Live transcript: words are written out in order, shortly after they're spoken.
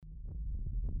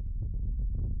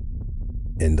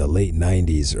In the late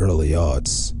 90s, early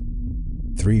aughts,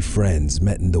 three friends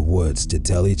met in the woods to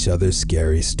tell each other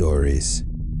scary stories.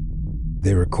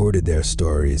 They recorded their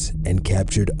stories and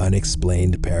captured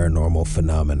unexplained paranormal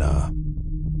phenomena.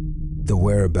 The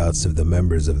whereabouts of the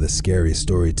members of the Scary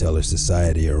Storyteller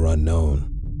Society are unknown.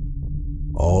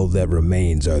 All that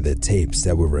remains are the tapes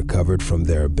that were recovered from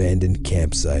their abandoned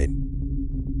campsite.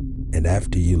 And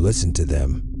after you listen to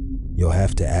them, you'll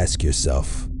have to ask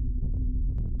yourself,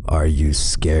 are you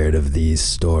scared of these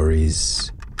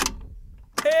stories?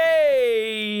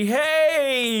 Hey,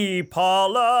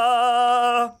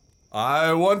 Paula.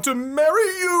 I want to marry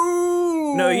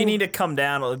you. No, you need to come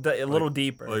down a little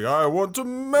deeper. Like, I want to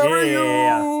marry you.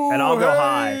 Yeah. And I'll go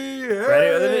high.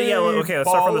 Ready? Yeah, okay, let's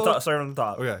start from the top. Start from the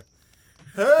top. Okay.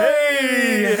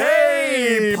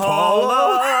 Hey,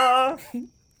 Paula.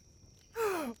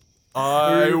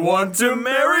 I want to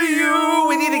marry you.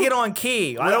 We need to get on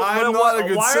key. I'm not a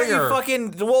good why singer. Are you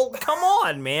fucking? Well, come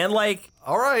on, man. Like,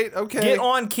 all right, okay. get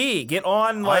on key. Get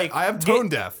on. Like, I am tone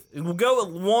deaf. We'll go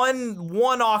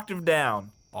one octave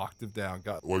down. Octave down.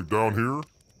 Got Like down here?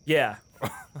 Yeah.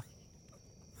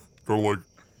 Go like.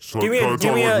 So Give me a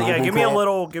like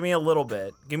little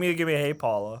bit. Give me a hey,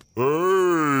 Paula.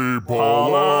 Hey,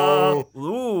 Paula.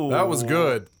 Ooh. That was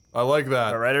good. I like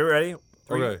that. All right, ready?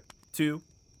 3, Okay. 2.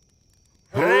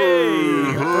 Hey,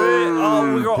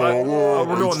 we're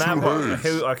Paula. doing that Two one.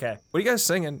 hays. Okay. What are you guys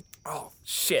singing? Oh,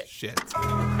 Shit.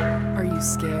 Are you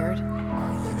scared?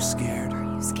 Are you scared?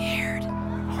 Are you scared?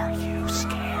 Are you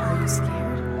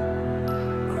scared?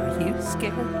 Are you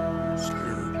scared? Are you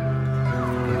scared?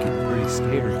 I'm getting pretty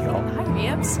scared, y'all. I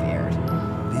am scared.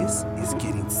 This is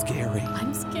getting scary.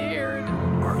 I'm scared.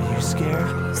 Are you scared?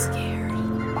 Are you scared?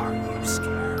 Are you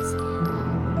scared?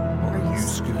 Are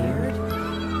you scared?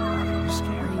 Are you Are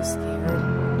scared? you scared?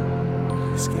 Are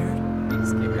you scared? Are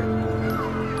you scared?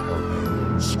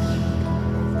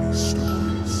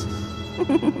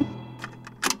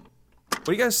 What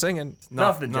are you guys singing?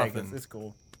 Nothing, Jenkins. It's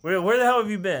cool. Where the hell have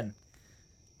you been?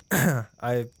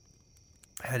 I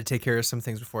had to take care of some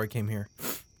things before I came here,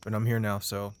 but I'm here now,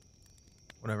 so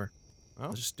whatever. Oh.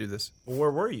 Let's just do this. Well,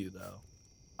 where were you though?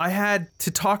 I had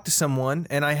to talk to someone,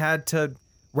 and I had to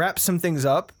wrap some things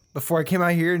up before I came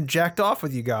out here and jacked off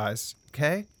with you guys.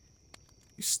 Okay?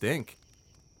 You stink.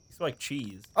 It's like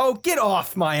cheese. Oh, get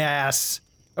off my ass.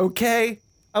 Okay?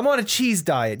 I'm on a cheese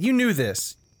diet. You knew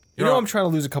this. You know I'm trying to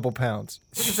lose a couple pounds.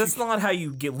 That's not how you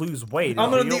lose weight.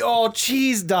 I'm on the all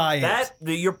cheese diet.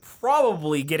 You're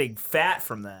probably getting fat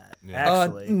from that.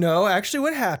 Actually, No, actually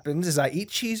what happens is I eat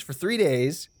cheese for 3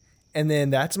 days, and then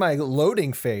that's my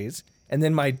loading phase. And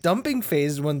then my dumping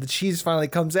phase is when the cheese finally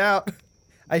comes out.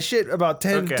 I shit about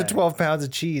 10 to 12 pounds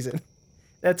of cheese, and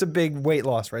that's a big weight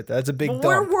loss right there. That's a big dump.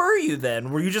 Where were you then?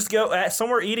 Were you just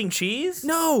somewhere eating cheese?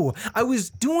 No, I was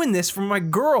doing this for my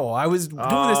girl. I was doing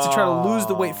this to try to lose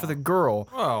the weight for the girl.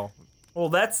 Oh. Well,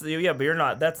 but you're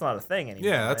not. That's not a thing anymore.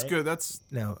 Yeah, that's right? good. That's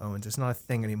No, Owens, it's not a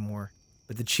thing anymore.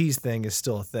 But the cheese thing is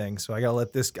still a thing, so I gotta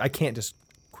let this. I can't just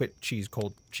quit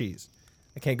cold cheese.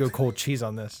 I can't go cold cheese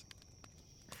on this.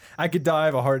 I could die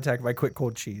of a heart attack if I quit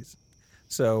cold cheese.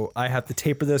 So I have to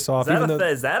taper this off.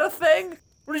 Is that a thing?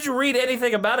 Where did you read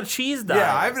anything about a cheese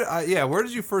diet? yeah. Where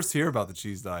did you first hear about the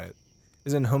cheese diet? It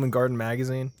was in Home and Garden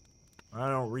magazine. I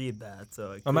don't read that,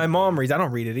 so. My mom reads. I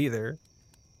don't read it either.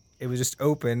 It was just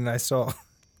open, and I saw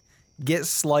get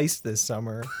sliced this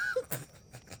summer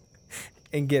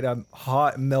and get a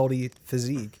hot, melty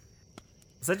physique.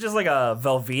 Is that just like a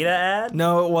Velveeta ad?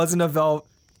 No, it wasn't a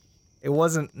It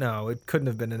wasn't. No, it couldn't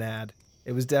have been an ad.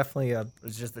 It was definitely a. It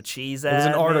was just the cheese ad. It was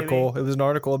an article. Maybe? It was an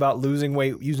article about losing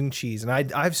weight using cheese, and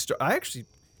I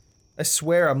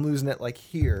swear I'm losing it like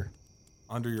here.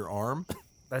 Under your arm?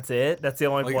 That's it. That's the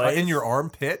only Like place. in your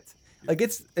armpit? Like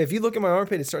if you look at my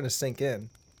armpit, it's starting to sink in.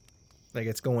 Like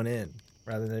it's going in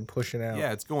rather than pushing out.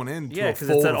 Yeah, it's going in. Yeah, because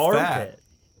it's an armpit.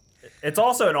 It's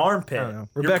also an armpit. I don't know.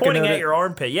 You're Rebecca pointing at noted- your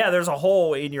armpit. Yeah, there's a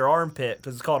hole in your armpit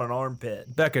because it's called an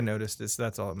armpit. Becca noticed this.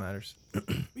 That's all that matters.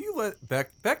 You let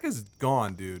Becca's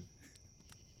gone, dude.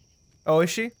 Oh, is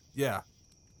she? Yeah.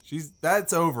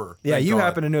 That's over. Yeah, Thank you God.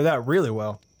 happen to know that really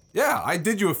well. Yeah, I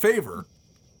did you a favor.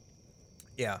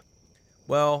 Yeah.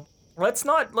 Well, Let's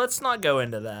not go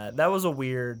into that. That was a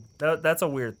weird. That's a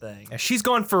weird thing. yeah, she's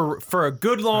gone for a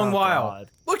good long Oh, while.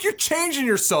 God. Look, you're changing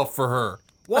yourself for her.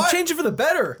 What? I'm changing for the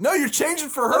better. No, you're changing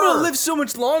for her. I'm gonna live so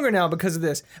much longer now because of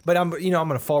this. But I'm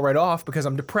gonna fall right off because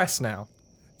I'm depressed now.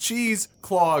 Cheese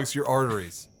clogs your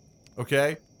arteries.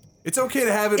 Okay? It's okay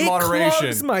to have it in moderation.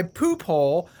 It clogs my poop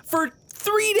hole for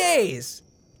 3 days.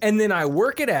 and then I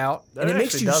work it out, That and it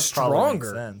makes actually you does probably make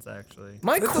stronger. sense, actually.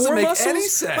 My That core doesn't make muscles, any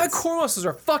sense. my core muscles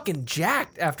are fucking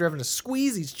jacked after having to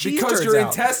squeeze these cheese Because turds your out.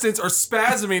 intestines are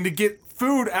spasming to get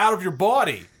food out of your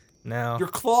body. No, You're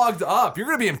clogged up. You're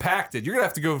gonna be impacted. You're gonna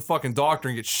have to go to a fucking doctor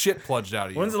and get shit plunged out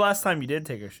of you. When's the last time you did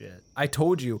take a shit? I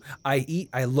told you, I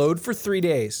load for 3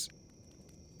 days,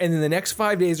 and then the next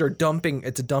 5 days are dumping.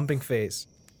 It's a dumping phase.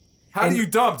 How do you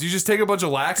dump? Do you just take a bunch of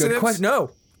laxatives? Good question.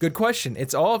 No, good question.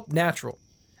 It's all natural.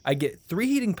 I get 3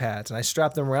 heating pads and I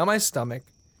strap them around my stomach,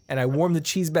 and I warm the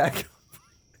cheese back up.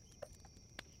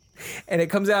 And it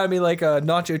comes out of me like a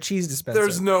nacho cheese dispenser.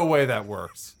 There's no way that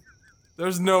works.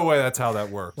 There's no way that's how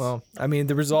that works. Well, I mean,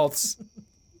 the results.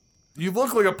 You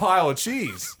look like a pile of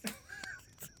cheese.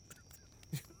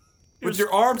 With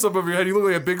your arms up over your head, you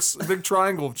look like a big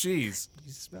triangle of cheese.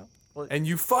 You smell? And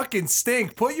you fucking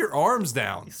stink. Put your arms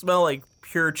down. You smell like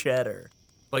pure cheddar.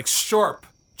 Like sharp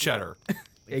cheddar.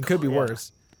 It could be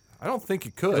worse. I don't think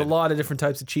it There's could. a lot of different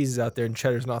types of cheeses out there, and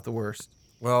cheddar's not the worst.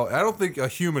 Well, I don't think a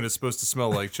human is supposed to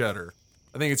smell like cheddar.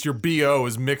 I think it's your BO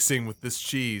is mixing with this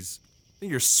cheese. I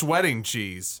think you're sweating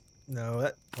cheese. No,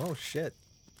 that. Oh shit.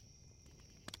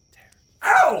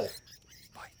 Ow!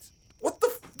 What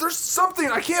the? There's something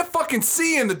I can't fucking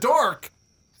see in the dark.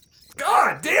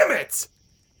 God damn it!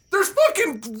 There's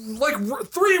fucking like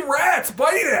 3 rats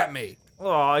biting at me.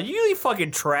 Oh, you leave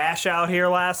fucking trash out here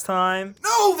last time.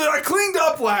 No, that I cleaned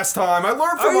up last time. I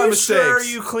learned from Are my you mistakes. sure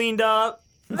you cleaned up?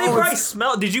 They Oh, probably it's-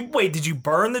 smell. Did you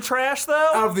burn the trash though?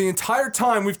 Out of the entire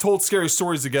time we've told scary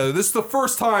stories together, this is the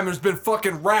first time there's been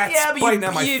fucking rats Yeah, but biting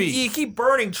at my you feet. keep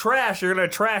burning trash, you're gonna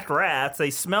attract rats. They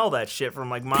smell that shit from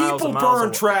like miles People and miles burn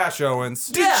away. trash, Owens.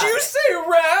 Did Yeah. you say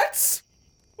rats?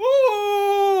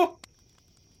 Oh.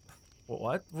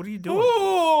 What? What are you doing?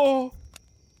 Oh.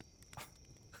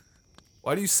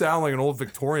 Why do you sound like an old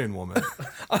Victorian woman?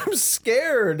 I'm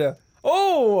scared.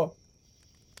 Oh.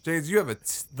 James, you have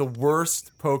the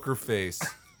worst poker face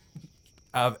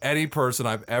of any person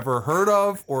I've ever heard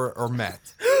of or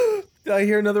met. Did I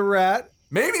hear another rat?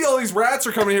 Maybe all these rats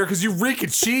are coming here because you reek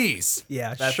of cheese.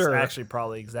 Yeah, That's sure. actually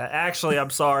probably exact. Actually, I'm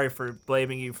sorry for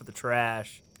blaming you for the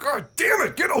trash. God damn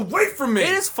it, get away from me! It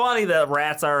is funny that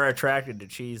rats are attracted to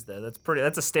cheese, though.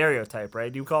 That's a stereotype,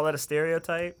 right? Do you call that a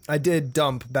stereotype? I did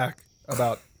dump back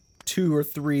about 2 or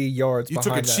 3 yards You behind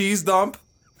took a that. cheese dump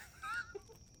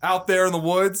out there in the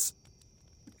woods,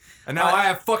 and now I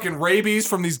have fucking rabies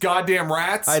from these goddamn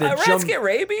rats. I had to Rats jump. get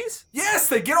rabies? Yes,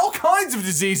 they get all kinds of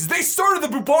diseases. They started the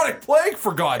bubonic plague,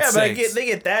 for God's Yeah, but sake. they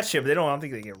get that shit, but I don't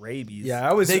think they get rabies. Yeah,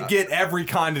 I was. They get every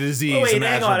kind of disease. Oh, wait,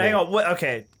 hang on. imaginable. What,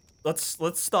 okay, let's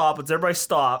stop. Let's everybody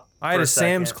stop. I had for a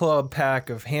Sam's second. Club pack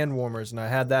of hand warmers, and I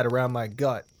had that around my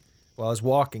gut while I was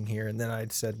walking here. And then I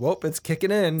said, "Whoop, it's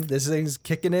kicking in. This thing's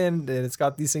kicking in, and it's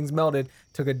got these things melted."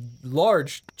 Took a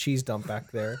large cheese dump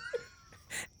back there.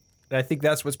 And I think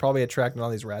that's what's probably attracting all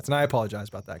these rats. And I apologize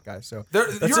about that, guys. So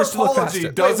let's Your just look past apology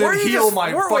it. doesn't weren't you heal just-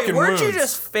 my wait, fucking weren't wounds. you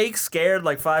just fake scared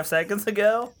like 5 seconds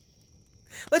ago?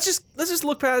 Let's just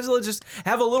look past it. Let's just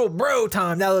have a little bro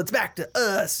time. Now it's back to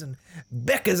us, and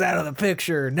Becca's out of the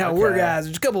picture. Now we're Okay. guys,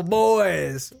 just a couple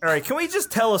boys. All right, can we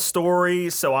just tell a story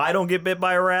so I don't get bit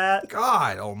by a rat?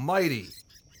 God almighty.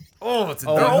 Oh, it's a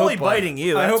Oh, They're I only hope, biting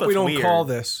you. I That's hope we what's don't weird. call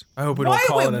this. I hope we Why, don't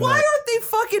call wait, it a why night. aren't they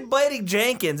fucking biting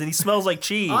Jenkins and he smells like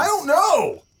cheese? I don't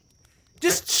know.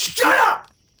 Just Shut up.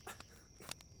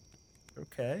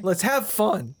 Okay. let's have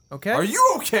fun, okay? Are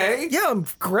you okay? Yeah, I'm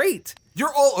great.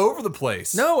 You're all over the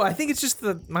place. No, I think it's just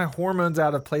my hormones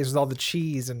out of place with all the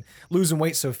cheese and losing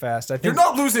weight so fast. I think You're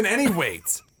not losing any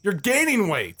weight. You're gaining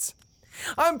weight.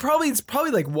 it's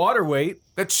probably like water weight.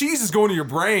 That cheese is going to your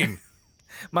brain.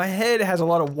 My head has a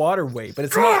lot of water weight, but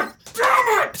it's God not.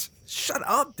 damn it! Shut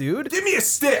up, dude. Give me a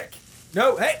stick.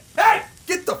 No, hey. Hey,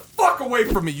 get the fuck away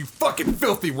from me, you fucking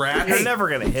filthy rat. You're never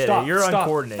gonna hit stop, it. You're stop.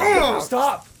 uncoordinated.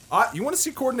 Stop. You want to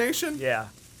see coordination? Yeah.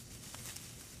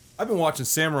 I've been watching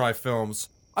samurai films.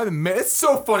 It's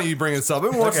so funny you bring this up.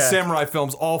 I've been watching Okay. samurai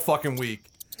films all fucking week.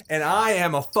 And I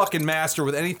am a fucking master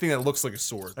with anything that looks like a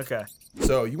sword. Okay.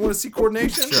 So, you want to see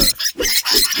coordination? Sure.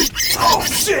 Oh,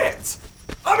 shit!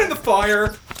 I'm in the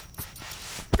fire!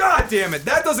 God damn it,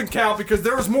 that doesn't count because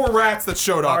there was more rats that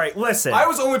showed up. All right, listen. I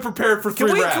was only prepared for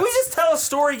 3 rats. Can we just tell a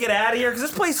story, get out of here? Because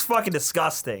this place is fucking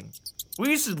disgusting.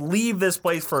 We should leave this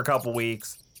place for a couple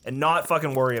weeks and not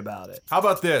fucking worry about it. How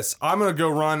about this? I'm gonna go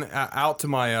run out to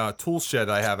my tool shed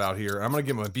I have out here. I'm gonna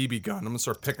get my BB gun. I'm gonna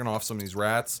start picking off some of these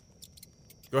rats.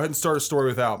 Go ahead and start a story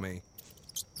without me.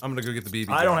 I'm gonna go get the BB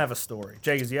gun. I don't have a story.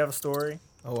 Jenkins, do you have a story?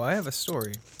 Oh, I have a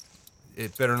story.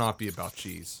 It better not be about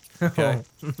cheese. Okay.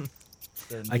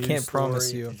 The I news can't promise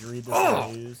story? you. Did you read this in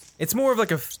the news? It's more of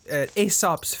like a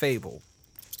Aesop's fable.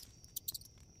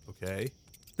 Okay.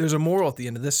 There's a moral at the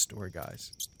end of this story,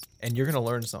 guys, and you're gonna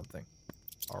learn something.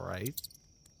 All right.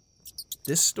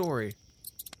 This story,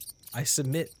 I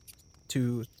submit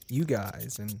to you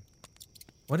guys, and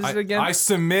what is it again? I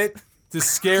submit to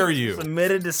scare you.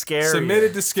 Submitted to scare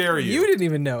Submitted to scare you. You didn't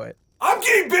even know it. I'm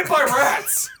getting bit by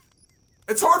rats.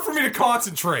 It's hard for me to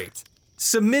concentrate.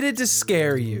 Submitted to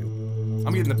scare you.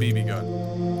 I'm getting the BB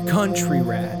gun. Country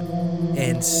Rat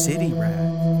and City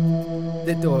Rat.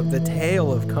 The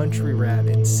tale of Country Rat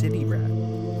and City Rat.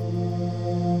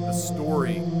 The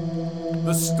story.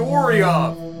 The story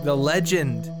of. The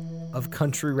legend of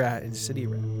Country Rat and City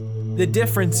Rat. The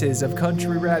differences of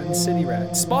Country Rat and City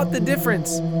Rat. Spot the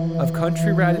difference of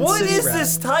Country Rat and What City is Rat.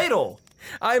 this title?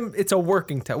 It's a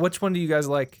working title. Which one do you guys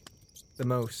like the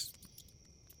most?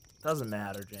 Doesn't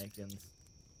matter, Jenkins.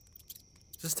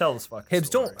 Just tell this fucking Hibbs,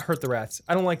 story. don't hurt the rats.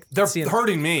 I don't like They're seeing.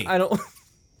 hurting me. I don't.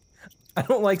 I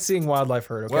don't like seeing wildlife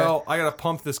hurt. Okay. Well, I gotta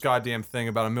pump this goddamn thing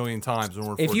about 1,000,000 times in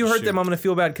order if for you it to hurt them, shoot. I'm gonna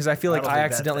feel bad because I feel like don't I think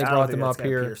accidentally I don't brought think them that's up gonna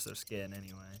here. Pierce their skin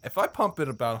anyway. If I pump it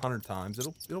about 100 times,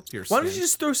 it'll pierce. Why don't you skin.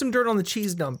 just throw some dirt on the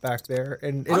cheese dump back there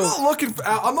and I'm it'll. not looking.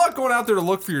 I'm not going out there to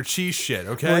look for your cheese shit.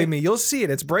 Okay. Believe me, you'll see it.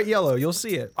 It's bright yellow. You'll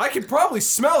see it. I can probably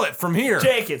smell it from here.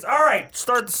 Jenkins, all right,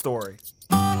 start the story.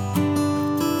 In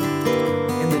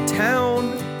the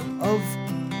town of,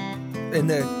 in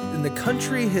the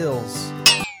country hills.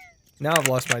 Now I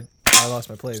lost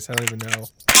my place. I don't even know.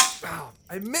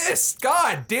 I missed.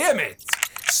 God damn it.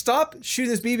 Stop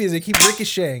shooting this BB as they keep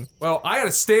ricocheting. Well, I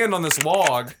gotta stand on this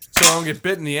log so I don't get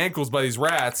bit in the ankles by these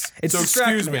rats. It's so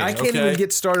distracting excuse me. I can't okay? even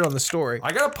get started on the story.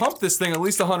 I gotta pump this thing at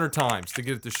least 100 times to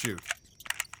get it to shoot.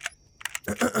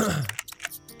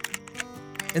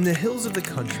 In the hills of the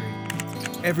country,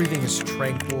 everything is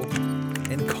tranquil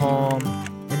and calm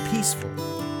and peaceful.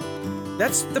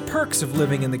 That's the perks of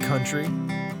living in the country.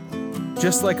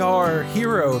 Just like our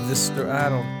hero of this story. I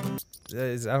don't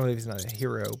know if he's not a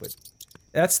hero, but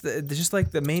that's just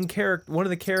like the main character, one of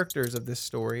the characters of this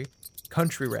story,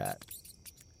 Country Rat.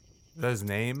 Is that his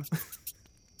name?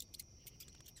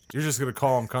 You're just gonna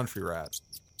call him Country Rat.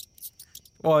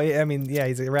 Well, I mean, yeah,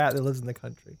 he's a rat that lives in the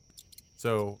country.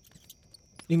 So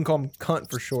You can call him Cunt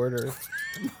for short, or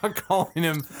I'm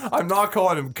not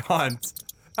calling him cunt.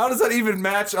 How does that even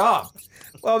match up?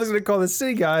 well, I was gonna call the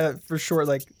city guy for short,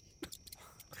 like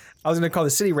I was gonna call the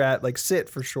city rat like Sit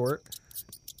for short.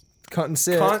 Cunt and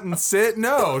Sit. Cunt and sit?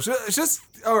 No, just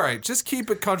all right. Just keep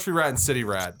it Country Rat and City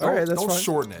Rat. Don't, All right, that's don't fine.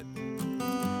 shorten it.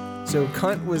 So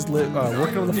Cunt was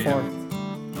working on the farm.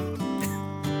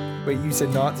 Wait, you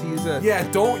said not to use that? Yeah,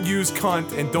 don't use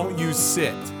cunt and don't use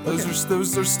sit.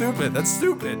 Those are stupid. That's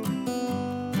stupid.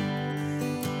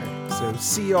 So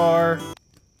CR.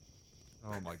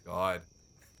 Oh my god.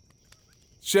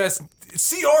 Just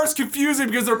CR is confusing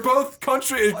because they're both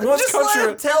country. One's Just country. let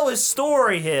him tell his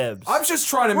story, Hibbs. I'm just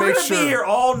trying to We're make gonna sure. be here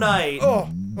all night. Oh.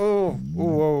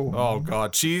 Oh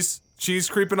god, cheese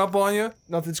creeping up on you.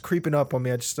 Nothing's creeping up on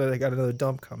me. I just I got another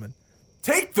dump coming.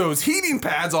 Take those heating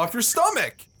pads off your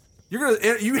stomach.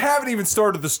 You haven't even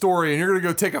started the story, and you're gonna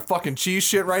go take a fucking cheese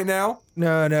shit right now.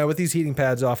 No. With these heating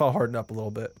pads off, I'll harden up a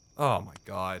little bit. Oh my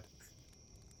god.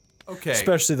 Okay.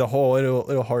 Especially the hole.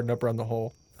 It'll harden up around the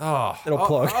hole. Oh, It'll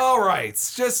plug. All right,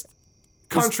 just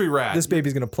Country Rat. This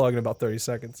baby's gonna plug in about 30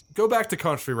 seconds. Go back to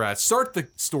Country Rat. Start the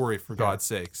story for God's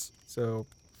sakes. So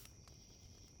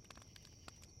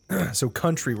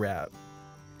Country Rat.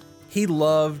 He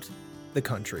loved the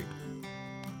country.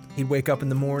 He'd wake up in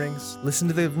the mornings, listen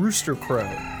to the rooster crow.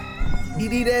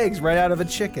 He'd eat eggs right out of a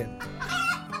chicken.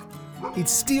 He'd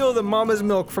steal the mama's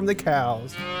milk from the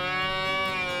cows.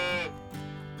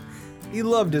 He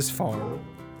loved his farm.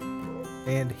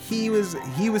 And he was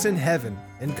in heaven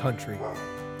in country.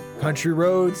 Country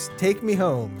roads, take me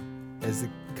home, as the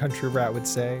Country Rat would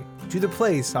say, to the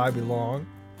place I belong.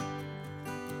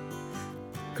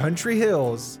 Country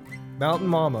hills, mountain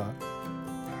mama,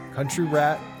 Country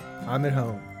Rat, I'm at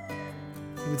home.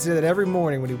 He would say that every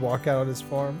morning when he'd walk out on his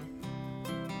farm.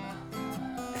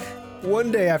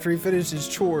 One day after he finished his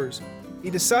chores, he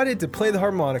decided to play the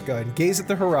harmonica and gaze at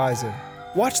the horizon,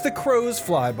 watch the crows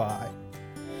fly by.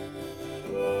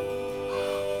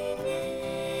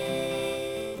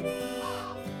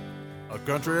 A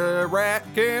country rat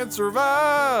can't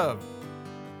survive.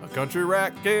 A country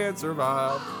rat can't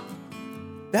survive.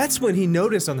 That's when he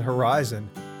noticed on the horizon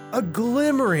a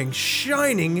glimmering,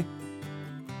 shining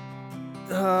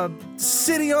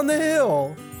city on the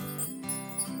hill.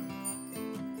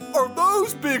 Are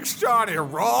those big shiny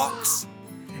rocks?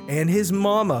 And his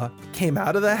mama came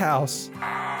out of the house.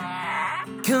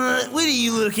 Cunt, what are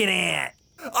you looking at?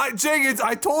 Jenkins,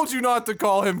 I told you not to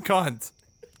call him cunt.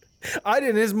 I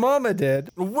didn't. His mama did.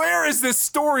 Where is this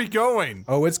story going?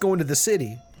 Oh, it's going to the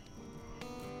city.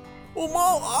 Well,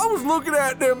 Mom, I was looking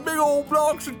at them big old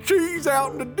blocks of cheese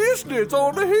out in the distance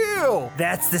on the hill.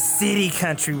 That's the city,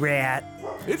 country rat.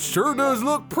 It sure does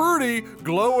look pretty,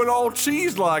 glowing all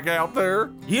cheese-like out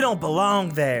there. You don't belong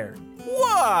there.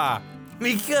 Why?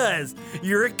 Because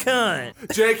you're a cunt.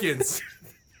 Jenkins.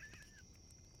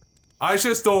 I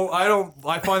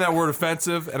find that word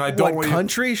offensive, and I don't What, want you.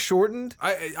 country shortened?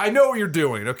 I know what you're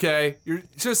doing, okay? You're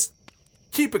just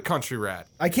keep it country rat.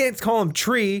 I can't call him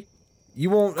Tree. You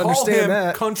won't Call understand him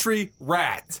that. country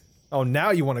rat. Oh, now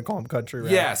you want to call him Country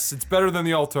Rat. Yes, it's better than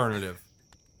the alternative.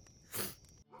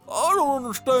 I don't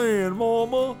understand,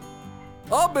 Mama.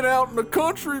 I've been out in the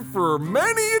country for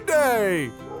many a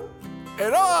day,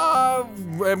 and I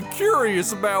am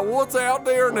curious about what's out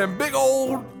there in them big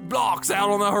old blocks out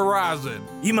on the horizon.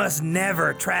 You must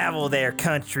never travel there,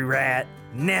 country rat.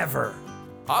 Never.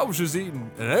 I was just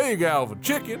eating an egg out of a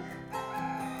chicken,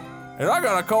 and I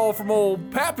got a call from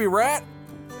old Pappy Rat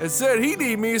and said he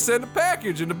need me to send a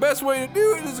package, and the best way to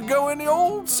do it is to go in the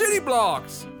old city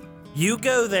blocks. You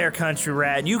go there, country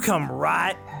rat, and you come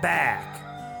right back.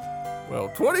 Well,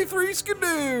 23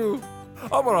 skidoo.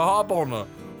 I'm gonna hop on the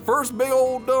first big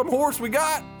old dumb horse we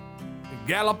got and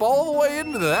gallop all the way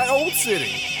into that old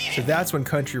city. So that's when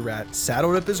Country Rat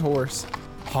saddled up his horse,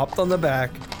 hopped on the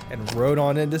back, and rode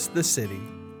on into the city.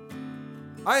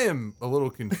 I am a little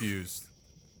confused.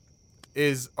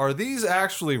 Are these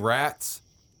actually rats,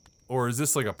 or is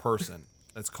this like a person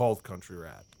that's called Country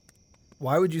Rat?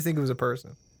 Why would you think it was a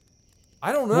person?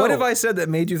 I don't know. What have I said that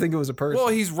made you think it was a person? Well,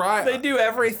 he's right. They do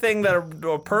everything that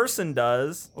a person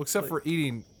does. Well, except for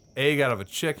eating egg out of a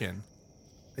chicken.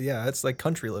 Yeah, it's like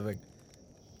country living.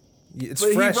 It's But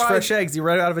he fresh rides- eggs. You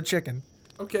right out of a chicken.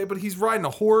 Okay, but he's riding a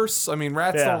horse. I mean,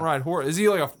 rats Yeah. don't ride horse. Is he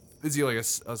like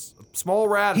a small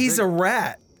rat? He's a big-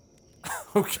 rat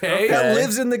okay. that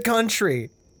lives in the country,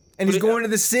 and he's going to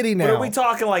the city now. But are we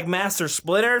talking like Master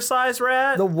Splinter size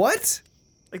rat? The what?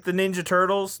 Like the Ninja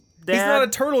Turtles? Dad? He's not a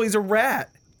turtle. He's a rat.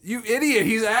 You idiot!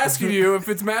 He's asking you if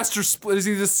it's Master Splinter. Is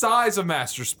he the size of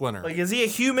Master Splinter? Like, is he a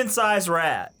human-sized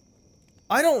rat?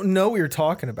 I don't know what you're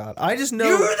talking about. I just know.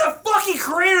 You're the fucking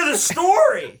creator of the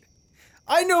story!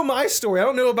 I know my story. I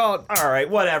don't know about. All right,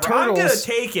 whatever. Turtles.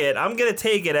 I'm gonna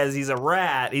take it as he's a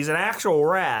rat. He's an actual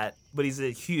rat, but he's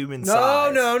a human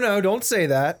size. No. Don't say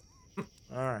that. All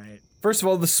right. First of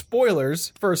all, the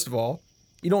spoilers. First of all,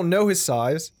 you don't know his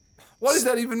size. What does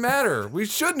that even matter? We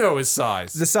should know his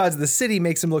size. The size of the city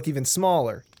makes him look even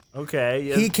smaller. Okay.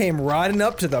 Yeah. He came riding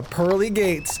up to the pearly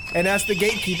gates and asked the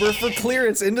gatekeeper for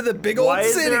clearance into the big Why old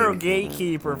is city. there a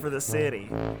gatekeeper for the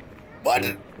city?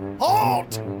 What?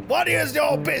 Halt! What is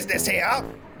your business here?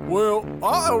 Well,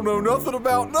 I don't know nothing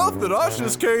about nothing. I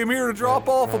just came here to drop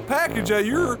off a package at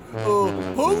your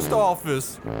post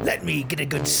office. Let me get a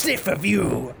good sniff of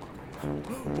you.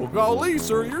 Well, golly,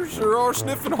 sir, you sure are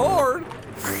sniffing hard.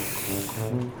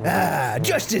 Ah,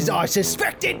 just as I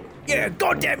suspected. You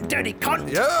goddamn dirty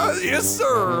cunt. Yeah, yes,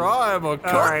 sir. I am a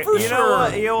cunt All right. for You sure. know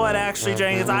what? You know what? Actually,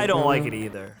 Jenkins, I don't like it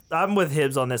either. I'm with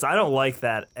Hibbs on this. I don't like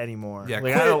that anymore. Yeah,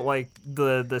 like quit. I don't like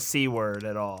the C word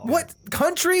at all. What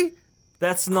country?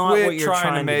 That's not Quit what you're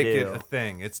trying to make do. it a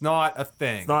thing. It's not a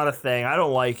thing. It's not a thing. I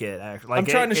don't like it. Actually, like, I'm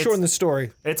trying to it's- shorten the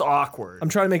story. It's awkward. I'm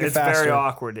trying to make it it's faster. very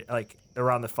awkward, like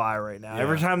around the fire right now. Yeah.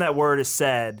 Every time that word is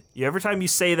said, every time you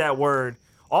say that word.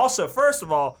 Also, first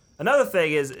of all, another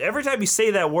thing is every time you say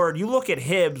that word, you look at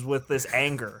Hibbs with this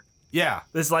anger, Yeah.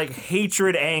 this like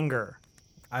hatred, anger.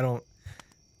 I don't.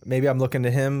 Maybe I'm looking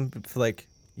to him for like,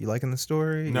 you liking the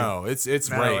story? No, it's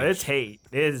No, rage. it's hate.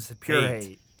 It is pure Hate.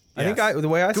 hate. I think Yes. the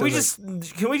way I Can said we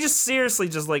can we just seriously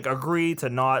just like agree to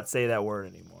not say that word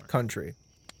anymore? country.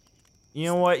 You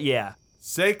know what? Yeah.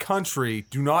 Say country.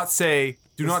 Do not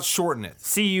shorten it.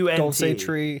 CUNT. Don't say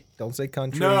tree. Don't say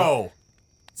country. No.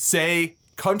 Say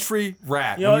country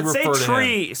rat You know when you what? Say refer to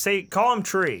him. tree. Call him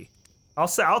tree.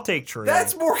 I'll take tree.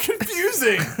 That's more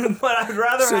confusing. but I'd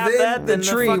rather So have then that the than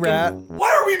tree fucking, rat.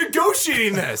 Why are we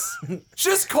negotiating this?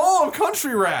 Just call him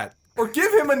country rat or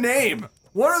give him a name.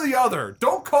 One or the other.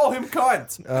 Don't call him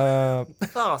cunt.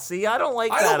 Oh, see, I don't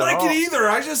like I that don't at like all. it either.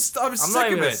 I'm I'm sick not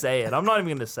even of gonna it. say it. I'm not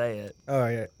even gonna say it.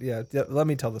 Oh yeah. Let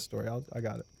me tell the story. I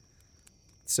got it.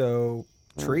 So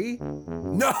tree.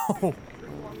 No.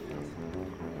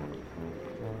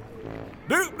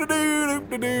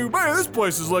 Doop-de-doo. Man, this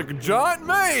place is like a giant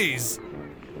maze.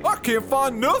 I can't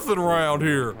find nothing around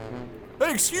here.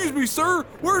 Hey, excuse me, sir.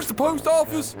 Where's the post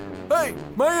office? Hey,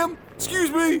 ma'am,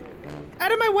 excuse me.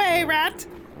 Out of my way, rat.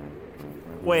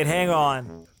 Wait, hang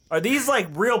on. Are these like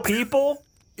real people?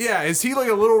 Yeah, is he like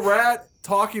a little rat?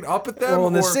 talking up at them? Well,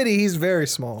 in the or- city, he's very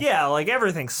small. Yeah, like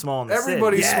everything's small in the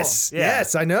Everybody's city. Yes, small. Yeah.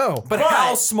 yes, I know. But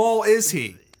how small is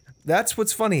he? That's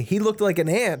what's funny. He looked like an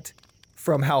ant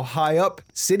from how high up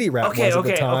City Rat Okay, was at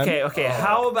the time. okay.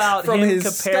 How about From him his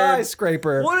compared?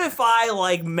 skyscraper. What if I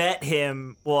like met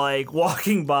him like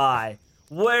walking by?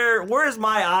 Where's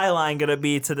my eye line gonna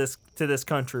be to this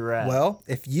country rat? Well,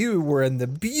 if you were in the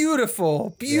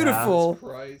beautiful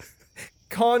Christ.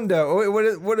 condo,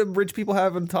 what do rich people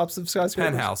have on tops of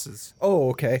skyscrapers? Penthouses. Oh,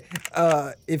 okay.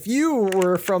 If you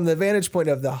were from the vantage point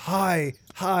of the high,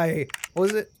 what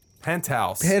was it?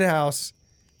 Penthouse. Penthouse.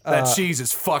 That cheese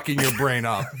is fucking your brain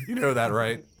up. You know that,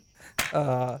 right?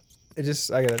 I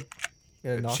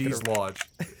gotta knock Cheese it. Lodge.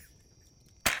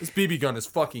 This BB gun is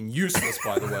fucking useless,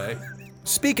 by the way.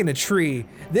 Speaking of tree,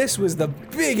 this was the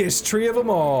biggest tree of them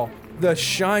all. The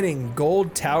shining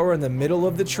gold tower in the middle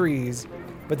of the trees.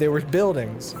 But they were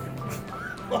buildings.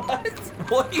 What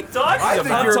are you talking I think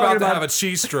about? you're talking about to about- have a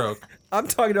cheese stroke. I'm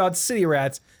talking about City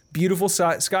Rat's beautiful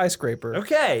skyscraper.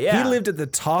 Okay, yeah. He lived at the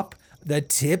top, the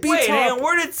tippy Wait, top. hang on,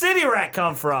 where did City Rat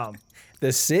come from?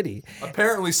 The city.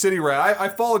 Apparently, City Rat. I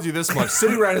followed you this much.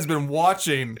 City Rat has been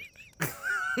watching.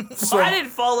 I didn't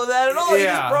follow that at all. You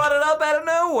Yeah. just brought it up out of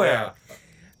nowhere.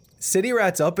 City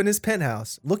Rat's up in his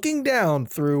penthouse, looking down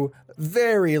through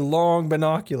very long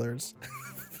binoculars.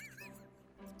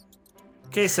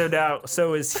 Okay,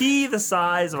 so is he the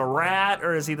size of a rat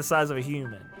or is he the size of a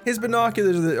human? His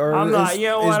binoculars I'm not. You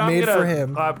know what? I'm made gonna. for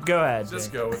him. Go ahead. Just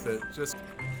Jake. go with it. Just.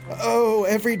 Oh,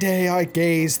 every day I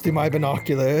gaze through my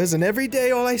binoculars, and every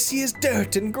day all I see is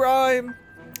dirt and grime.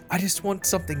 I just want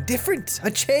something different,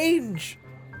 a change.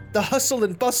 The hustle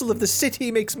and bustle of the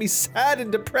city makes me sad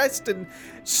and depressed and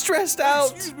stressed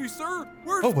out. Excuse me, sir.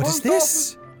 Where's Oh, the what is post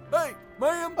this? office? Hey,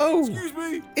 ma'am. Oh. Excuse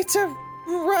me. It's a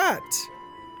rat.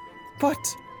 But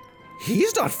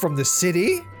he's not from the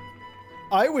city.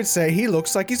 I would say he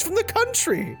looks like he's from the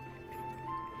country.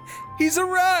 He's a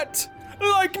rat,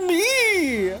 like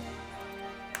me.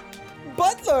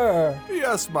 Butler,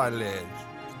 Yes, my liege.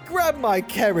 grab my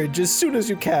carriage as soon as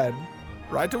you can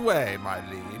Right away, my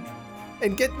liege.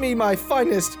 and get me my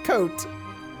finest coat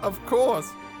Of course.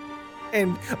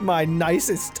 and my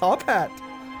nicest top hat.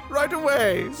 Right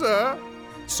away, sir.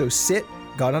 So Sit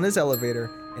got on his elevator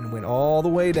and went all the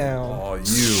way down. Oh, you.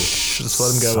 Just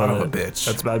let him go. Son with of a it. bitch.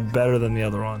 That's about better than the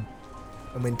other one.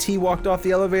 And when T walked off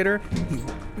the elevator,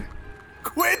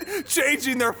 Quit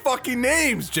changing their fucking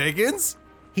names, Jenkins.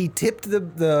 he tipped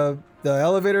the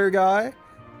elevator guy,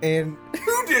 and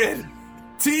Who did?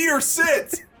 T or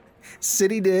Sit?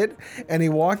 City did, and he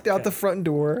walked out the front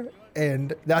door,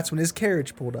 and that's when his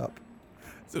carriage pulled up.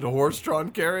 Is it a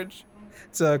horse-drawn carriage?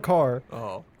 It's a car,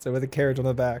 Oh. so with a carriage on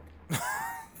the back.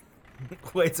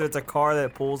 Wait, so it's a car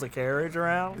that pulls a carriage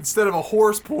around? Instead of a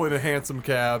horse pulling a handsome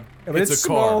cab, Yeah, but it's a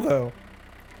small car. though.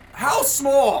 How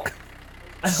small?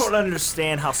 I don't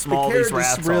understand how The small carriage these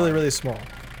rats is really, are. really small.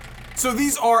 So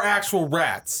these are actual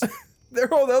rats. They're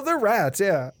rats,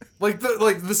 yeah. like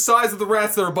the size of the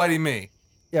rats that are biting me.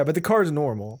 Yeah, but the car's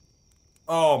normal,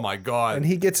 Oh my god. and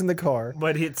he gets in the car.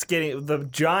 But it's getting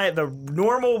the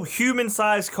normal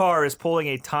human-sized car is pulling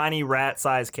a tiny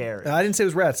rat-sized carriage. I didn't say it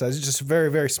was rat size; it's just a very,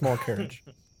 very small carriage.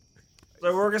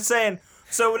 So we're saying.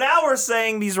 So now we're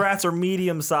saying these rats are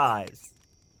medium-sized.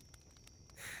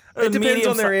 It depends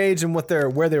on their age and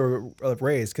where they were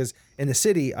raised. Because in the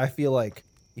city, I feel like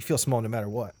you feel small no matter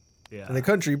what. Yeah. In the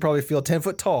country, you probably feel 10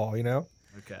 foot tall. You know.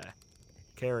 Okay.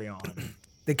 Carry on.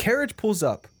 The carriage pulls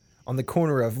up on the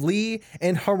corner of Lee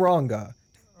and Haranga.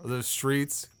 Are those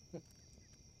streets?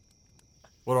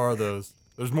 What are those?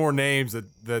 There's more names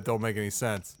that don't make any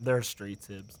sense. They're street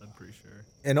tips, I'm pretty sure.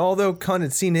 And although Kun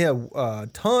had seen a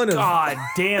ton of God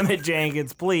damn it,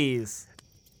 Jenkins, please.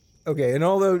 okay, and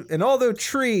although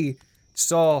Tree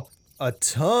saw a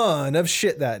ton of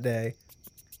shit that day,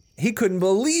 he couldn't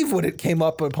believe what it came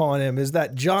up upon him is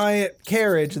that giant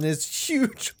carriage and this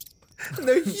huge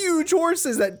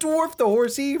horses that dwarfed the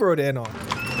horse he rode in on.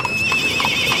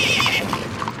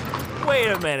 Wait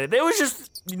a minute. It was just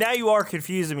now you are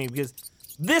confusing me because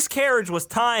this carriage was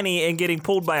tiny and getting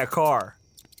pulled by a car.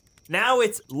 Now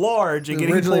it's large and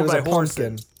getting Originally, it pulled was by a horses.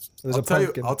 pumpkin. It was I'll a tell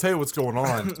pumpkin. you what's going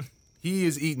on. He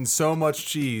is eating so much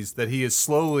cheese that he is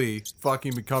slowly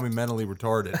fucking becoming mentally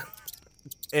retarded.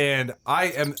 And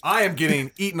I am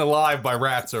getting eaten alive by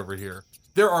rats over here.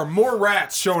 There are more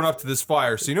rats showing up to this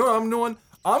fire. So you know what I'm doing?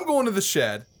 I'm going to the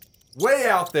shed, way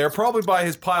out there, probably by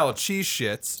his pile of cheese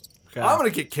shits. Okay. I'm gonna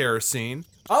get kerosene.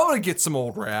 I'm gonna get some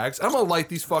old rags. I'm gonna light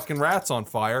these fucking rats on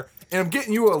fire. And I'm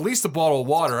getting you at least a bottle of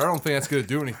water. I don't think that's gonna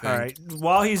do anything. All right.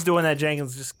 While he's doing that,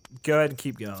 Jenkins, just Go ahead and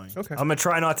keep going. Okay. I'm gonna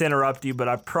try not to interrupt you, but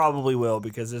I probably will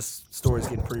because this story's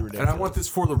getting pretty And ridiculous. I want this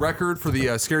for the record, for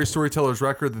the Scary Storyteller's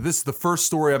record, that this is the first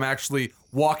story I'm actually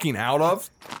walking out of.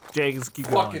 Jenkins, keep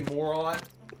going. Fucking moron.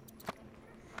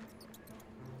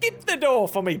 Get the door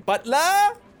for me, butler.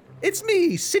 It's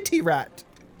me, City Rat.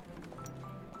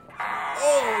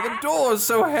 Oh, the door is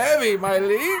so heavy, my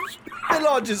liege. The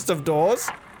largest of doors.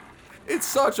 It's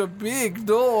such a big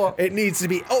door. It needs to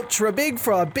be ultra big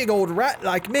for a big old rat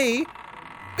like me.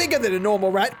 Bigger than a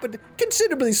normal rat, but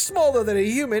considerably smaller than a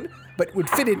human, but would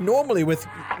fit in normally with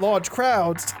large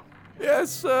crowds.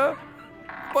 Yes, sir.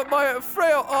 But my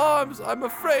frail arms, I'm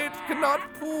afraid,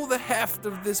 cannot pull the heft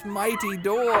of this mighty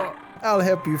door. I'll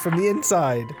help you from the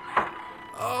inside.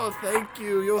 Oh, thank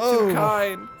you. You're Oh. too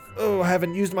kind. Oh, I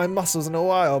haven't used my muscles in a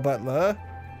while, butler.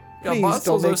 Your Please don't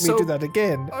muscles make are me so- do that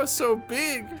again. Are so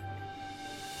big.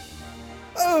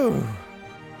 Oh,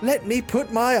 let me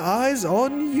put my eyes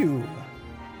on you.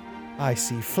 I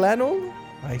see flannel.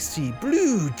 I see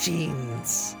blue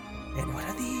jeans. And what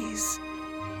are these?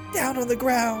 Down on the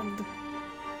ground.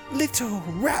 Little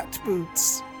rat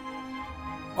boots.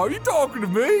 Are you talking to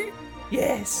me?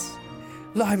 Yes.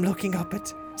 I'm looking up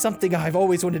at something I've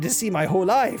always wanted to see my whole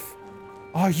life.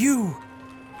 Are you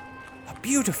a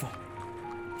beautiful,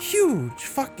 huge,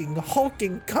 fucking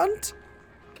hulking cunt?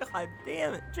 God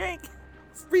damn it, Jenkins.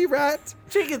 Free rat.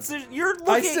 Jenkins, you're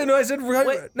looking. I said right.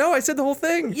 Wait. No, I said the whole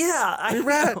thing. Yeah, I Free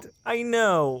rat. know. I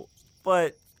know,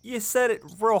 but you said it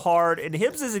real hard, and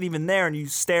Hibbs isn't even there, and you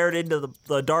stared into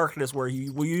the darkness where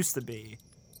we used to be.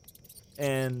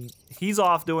 And he's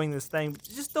off doing this thing.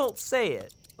 Just don't say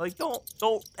it. Like, don't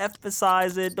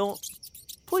emphasize it. Don't,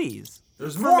 please.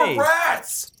 There's For more me.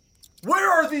 rats! Where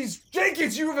are these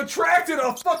Jenkins? You have attracted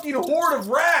a fucking horde of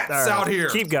rats All right, out here.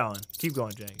 Keep going,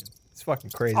 Jenkins. It's fucking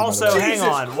crazy. by the Also, way. hang Jesus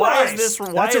on. Why is Christ! this?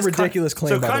 Why That's a is ridiculous claim,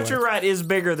 So by the Country way. Rat is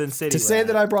bigger than City To say Rat.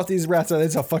 that I brought these rats out,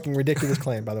 it's a fucking ridiculous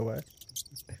claim, by the way.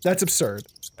 That's absurd.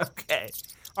 Okay.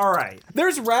 All right.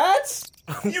 There's rats?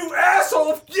 You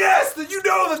asshole! Yes, that you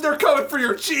know that they're coming for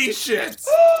your cheese shits.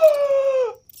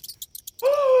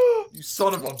 You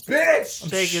son of a bitch!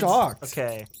 Jenkins, shocked.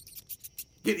 Okay.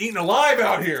 Get eaten alive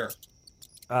out here.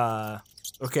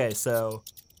 Okay, so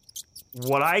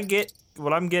what I'm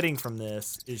getting from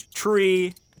this is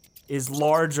Tree is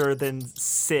larger than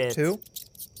Sit. Two?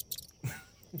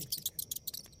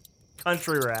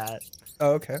 Country Rat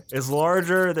Oh, okay. is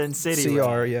larger than City CR,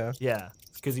 Rat. yeah. Yeah,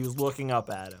 because he was looking up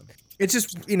at him. It's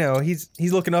just,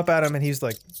 he's looking up at him and he's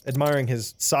like admiring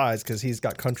his size because he's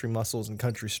got country muscles and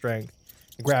country strength.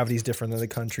 The gravity's different than the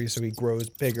country, so he grows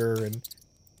bigger and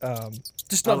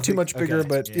just not too much bigger, okay,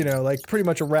 but yeah. like pretty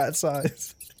much a rat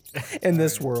size in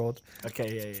this world.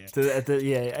 Okay,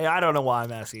 yeah. I don't know why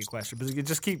I'm asking a question, but you can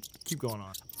just keep going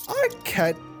on.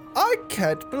 I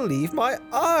can't believe my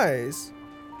eyes.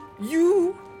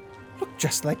 You look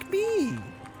just like me.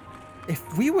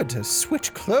 If we were to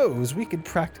switch clothes, we could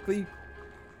practically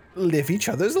live each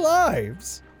other's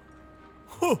lives.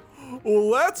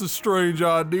 Well, that's a strange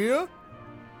idea,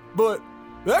 but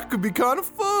that could be kind of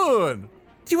fun.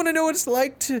 Do you want to know what it's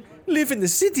like to live in the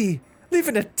city? Live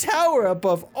in a tower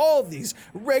above all these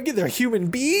regular human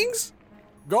beings?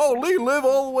 Golly, live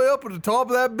all the way up at the top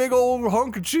of that big old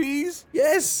hunk of cheese?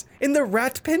 Yes, in the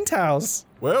rat penthouse.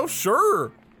 Well,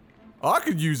 sure. I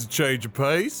could use a change of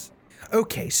pace.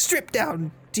 Okay, strip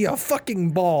down to your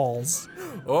fucking balls.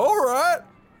 All right.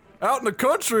 Out in the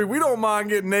country, we don't mind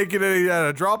getting naked at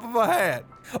a drop of a hat.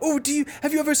 Oh,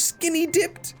 have you ever skinny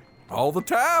dipped? All the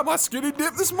time. I skinny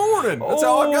dipped this morning. That's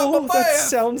how I got my that bath.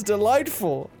 sounds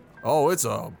delightful. Oh, it's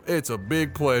a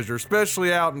big pleasure,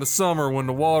 especially out in the summer when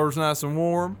the water's nice and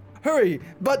warm. Hurry,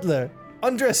 butler,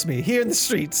 undress me here in the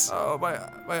streets. Oh,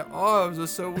 my arms are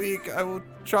so weak. I will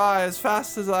try as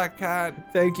fast as I can.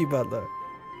 Thank you, butler.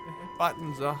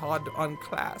 Buttons are hard to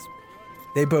unclasp.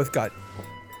 They both got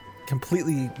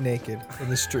completely naked in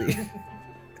the street.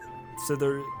 So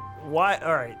why?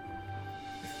 All right.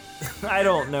 I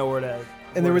don't know where to.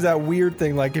 And there was that weird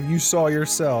thing, like if you saw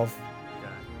yourself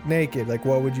naked, like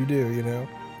what would you do,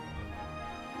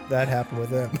 That happened with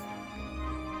them.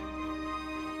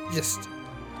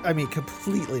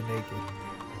 Completely naked.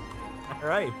 All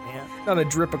right, man. Not a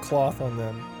drip of cloth on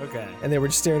them. Okay. And they were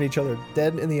just staring at each other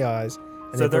dead in the eyes.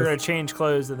 And So they're both- gonna change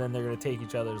clothes and then they're gonna take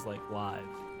each other's lives.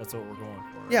 That's what we're going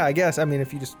for. Yeah, I guess.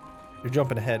 If you're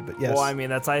jumping ahead, but yes. Well, I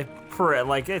mean, it's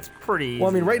pretty.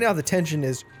 Well, easy. right now the tension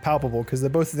is palpable because the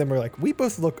both of them are like, we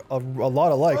both look a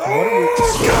lot alike. What are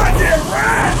we? Goddamn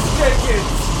rats,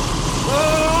 Jenkins!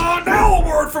 Now a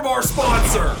word from our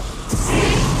sponsor.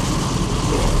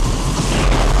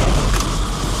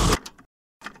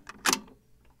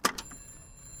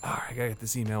 All right, gotta get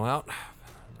this email out.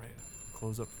 Right,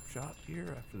 close up shop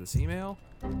here after this email.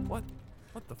 What?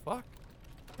 What the fuck?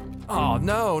 Oh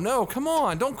no! Come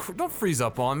on! Don't freeze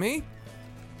up on me.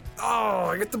 Oh,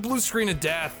 I get the blue screen of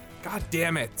death. God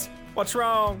damn it! What's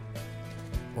wrong?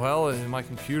 Well, in my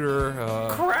computer,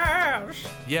 Crash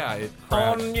yeah, it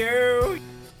crashed. on you.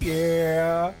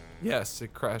 Yeah. Yes,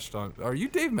 it crashed on. Are you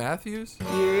Dave Matthews?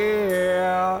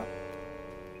 Yeah.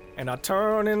 And I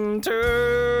turn into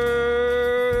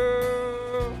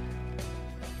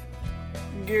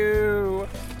goo.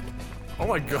 Oh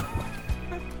my god.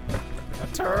 I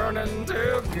turn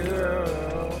into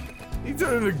goo. He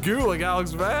turned into goo like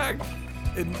Alex Mack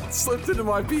and slipped into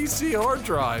my PC hard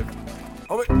drive.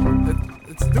 Oh wait,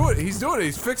 it's doing it. He's doing it.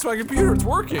 He's fixed my computer. It's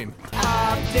working.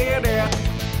 I did it.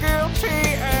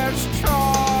 Guilty as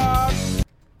charged.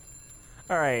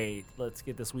 All right, let's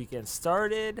get this weekend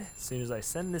started. As soon as I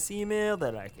send this email,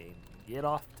 that I can get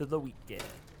off to the weekend.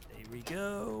 There we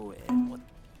go. And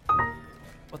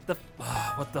what the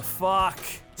fuck?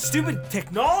 Stupid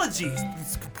technology.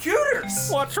 These computers.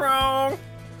 What's wrong?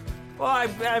 Well,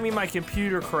 I mean, my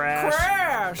computer crashed.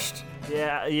 Crashed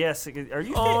Yeah. Yes. Are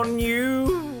you? on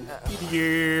you.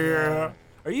 Yeah.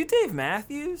 Are you Dave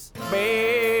Matthews?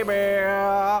 Baby.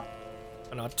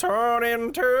 And I turn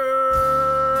into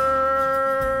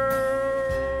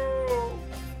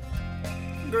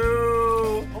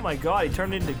goo. Oh my God, he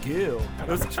turned into goo. It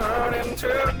was turn into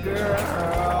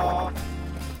girl.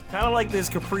 Kind of like this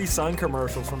Capri Sun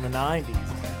commercials from the 90s.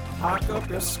 Hike up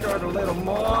your skirt a little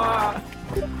more.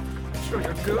 Show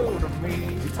your goo to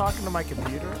me. You talking to my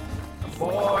computer?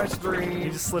 Boy's He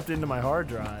dreams. just slipped into my hard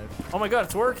drive. Oh my God,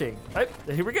 it's working. All right,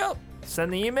 here we go.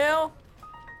 Send the email.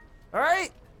 All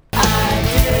right.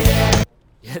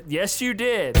 Yes, you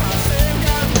did.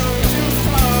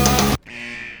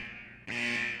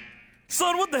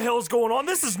 Son, what the hell's going on?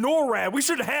 This is NORAD. We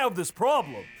shouldn't have this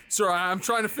problem. Sir, I'm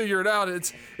trying to figure it out.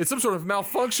 It's some sort of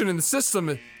malfunction in the system.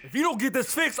 If you don't get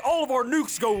this fixed, all of our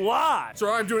nukes go live. Sir,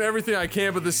 I'm doing everything I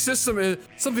can, but the system,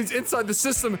 something's inside the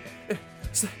system.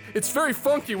 It's very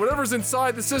funky. Whatever's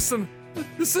inside the system,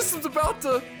 the system's about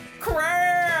to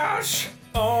Crash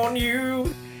on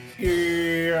you.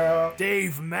 Yeah.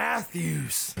 Dave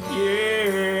Matthews.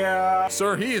 Yeah.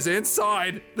 Sir, he is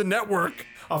inside the network.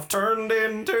 I've turned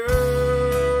into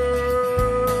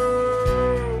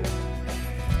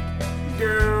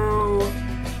goo.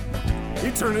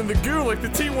 He turned into goo like the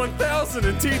T-1000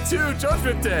 and T2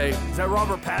 Judgment Day. Is that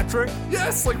Robert Patrick?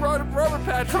 Yes, like Robert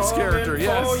Patrick's character, Coming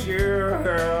yes. for you.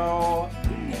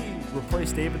 Didn't he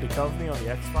replace David Duchovny on the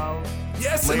X-Files?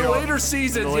 Yes, in the later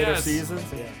seasons, In the later yes. seasons?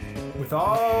 Yeah. With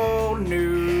all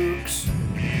nukes.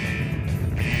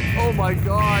 Oh my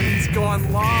god, he's gone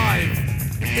live.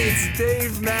 It's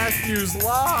Dave Matthews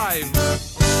live.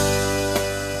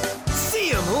 See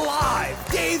him live!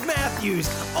 Dave Matthews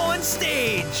on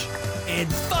stage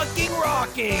and fucking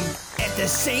rocking at the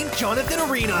St. Jonathan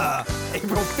Arena,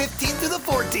 April 15th to the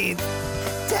 14th.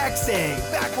 Taxing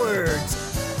backwards.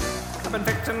 I've been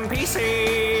fixing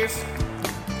PCs.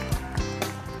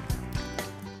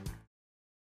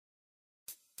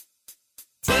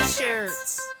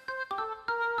 T-shirts.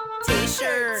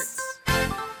 T-shirts.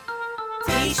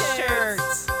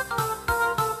 T-shirts.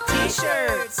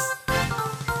 T-shirts.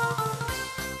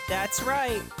 That's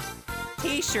right.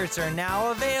 T-shirts are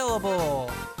now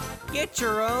available. Get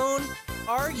your own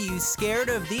Are You Scared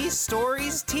of These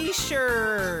Stories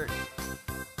t-shirt.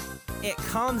 It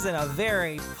comes in a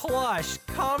very plush,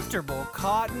 comfortable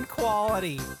cotton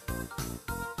quality.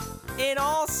 In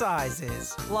all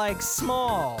sizes, like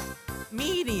small,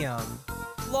 medium,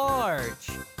 large,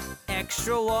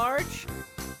 extra large,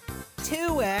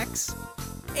 2X,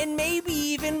 and maybe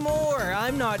even more,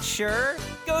 I'm not sure.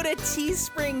 Go to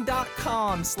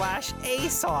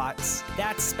teespring.com/ASOTS.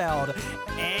 That's spelled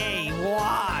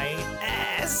AYSOTS.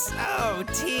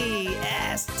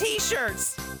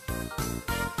 T-shirts.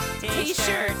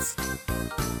 T-shirts.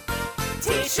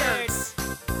 T-shirts.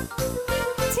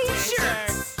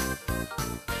 T-shirts.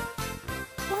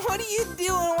 What are you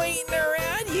doing waiting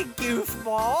around, you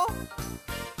goofball?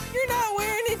 You're not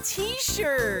wearing a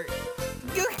t-shirt.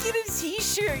 Go get a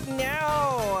t-shirt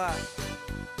now.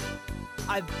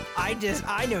 I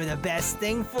know the best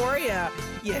thing for you,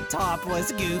 you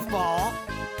topless goofball.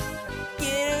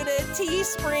 Get to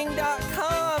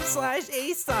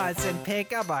teespring.com/ASOTS and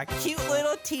pick up a cute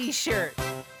little t-shirt.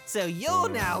 So you'll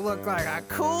now look like a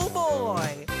cool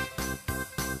boy.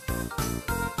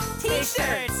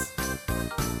 T-shirts.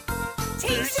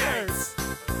 T-shirts.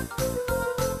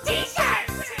 T-shirts.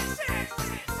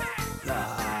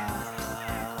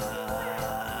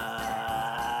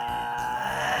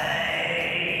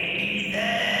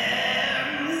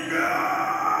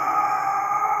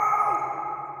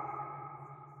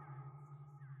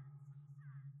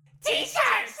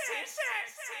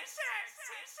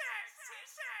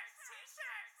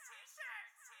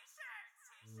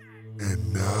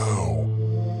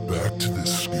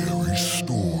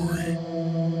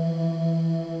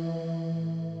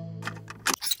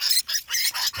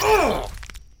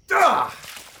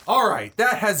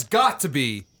 has got to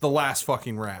be the last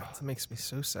fucking rat. That makes me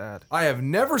so sad. I have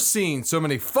never seen so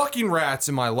many fucking rats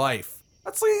in my life.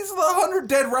 These are the 100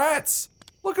 dead rats.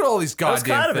 Look at all these goddamn That's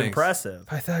kind of things. impressive.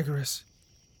 Pythagoras,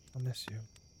 I'll miss you.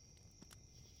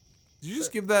 Did you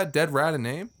just give that dead rat a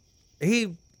name?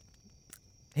 He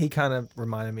kind of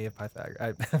reminded me of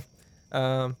Pythagoras.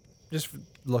 Just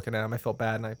looking at him, I felt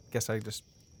bad, and I guess I just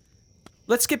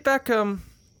let's get back to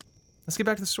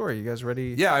the story. You guys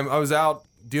ready? Yeah, I was out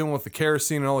dealing with the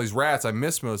kerosene and all these rats. I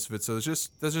missed most of it, so let's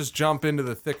just jump into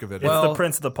the thick of it. It's the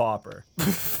Prince of the Pauper.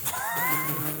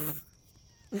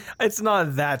 It's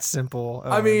not that simple.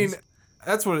 I mean,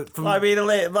 that's what it.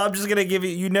 I'm just gonna give you.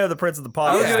 You know the Prince of the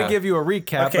Pauper. I was Yeah. gonna give you a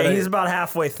recap. Okay, but he's about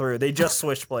halfway through. They just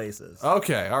switched places.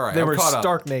 Okay, all right. they I'm were caught up.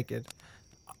 stark naked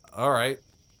All right,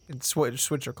 and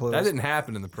switch your clothes. that didn't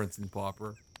happen in the Prince and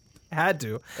Pauper. Had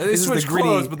to. They This is the switched gritty-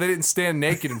 clothes, but they didn't stand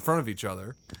naked in front of each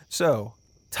other. So,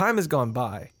 time has gone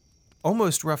by,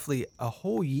 almost roughly a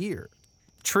whole year.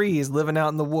 Tree is living out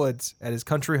in the woods at his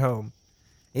country home.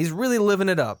 He's really living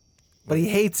it up, but he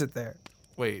hates it there.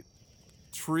 Wait,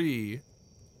 Tree.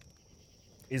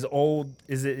 Is old?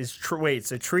 Wait,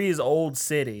 so Tree is old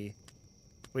city.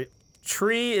 Wait,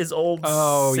 Tree is old.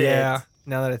 Oh Sid. yeah.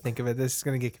 Now that I think of it, this is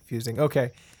gonna get confusing.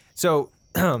 Okay, so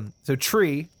so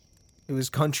Tree, who is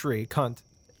cunt.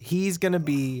 He's gonna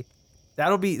be.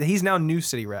 He's now new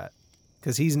city rat,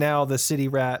 because he's now the city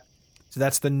rat. So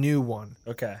that's the new one.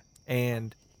 Okay.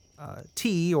 And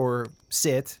T or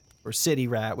Sit or city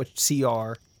rat,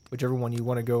 whichever one you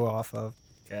want to go off of,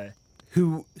 Okay.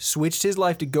 who switched his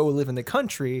life to go live in the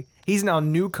country. He's now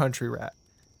new country rat.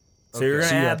 So you're gonna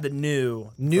So, yeah. add the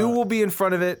new. New will be in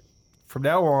front of it from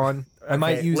now on. I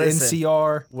might Okay, use listen.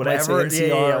 NCR. Whatever. Might say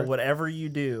Yeah, NCR. whatever you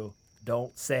do,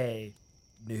 don't say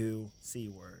new C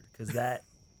word because that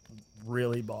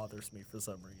really bothers me for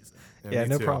some reason. Yeah, me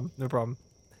no too. problem. No problem.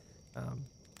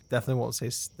 Definitely won't say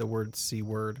the word C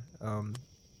word.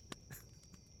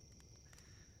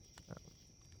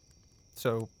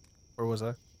 So, where was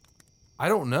I? I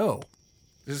don't know.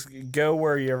 Just go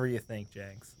wherever you think,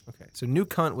 Jenks. Okay, so new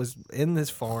cunt was in this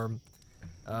farm,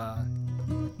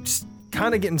 just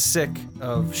kind of getting sick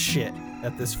of shit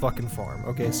at this fucking farm.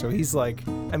 Okay, so he's like,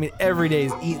 every day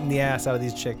he's eating the ass out of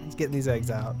these chickens, getting these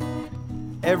eggs out.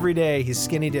 Every day he's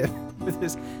skinny dip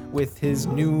with his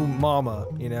new mama,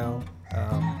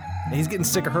 and he's getting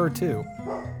sick of her too.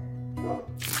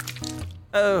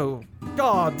 Oh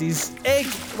God, these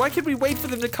eggs! Why can't we wait for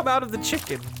them to come out of the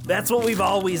chicken? That's what we've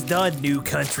always done, new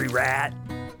country rat.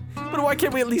 But why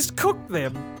can't we at least cook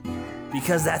them?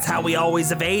 Because that's how we always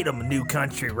have ate them, new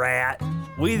country rat.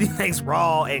 We eat things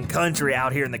raw and country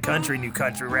out here in the country, new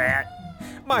country rat.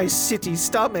 My city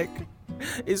stomach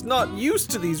is not used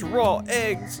to these raw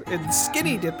eggs and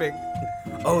skinny dipping.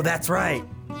 Oh, that's right.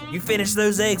 You finish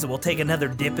those eggs and we'll take another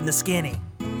dip in the skinny.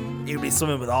 You'll be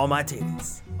swimming with all my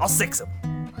titties. All 6 of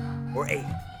them. Or 8.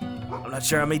 I'm not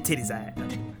sure how many titties I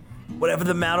have. Whatever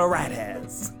the amount a rat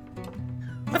has.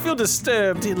 I feel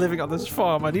disturbed here living on this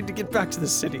farm. I need to get back to the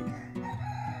city.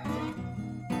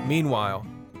 Meanwhile,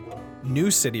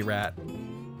 new city rat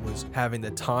was having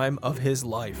the time of his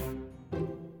life.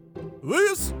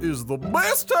 This is the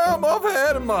best time I've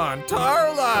had in my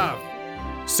entire life.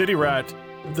 City rat,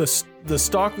 the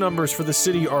stock numbers for the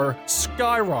city are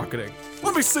skyrocketing.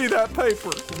 Let me see that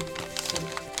paper.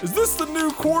 Is this the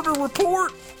new quarter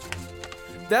report?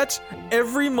 That's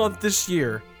every month this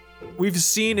year. We've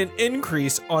seen an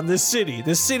increase on this city.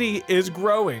 The city is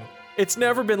growing. It's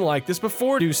never been like this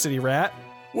before, new city rat.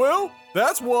 Well,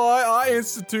 that's why I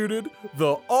instituted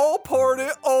the all party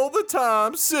all the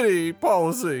time city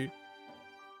policy.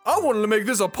 I wanted to make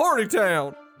this a party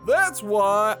town. That's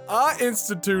why I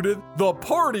instituted the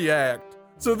Party Act,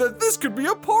 so that this could be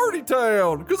a party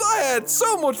town. Because I had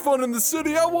so much fun in the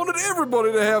city, I wanted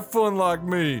everybody to have fun like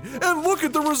me. And look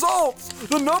at the results.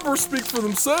 The numbers speak for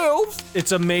themselves.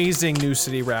 It's amazing, new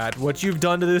city rat. What you've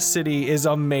done to this city is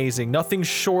amazing. Nothing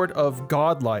short of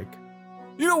godlike.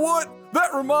 You know what?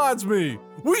 That reminds me.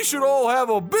 We should all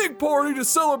have a big party to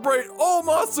celebrate all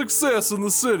my success in the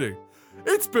city.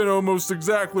 It's been almost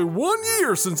exactly 1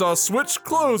 year since I switched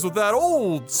clothes with that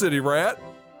old city rat,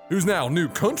 who's now new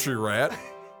country rat.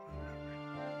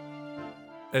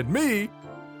 And me,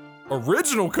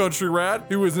 original country rat,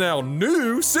 who is now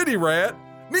new city rat,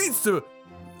 needs to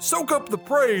soak up the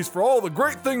praise for all the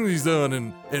great things he's done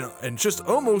in just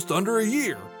almost under a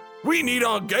year. We need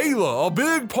a gala, a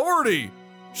big party.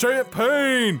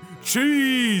 Champagne,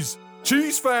 cheese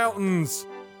fountains,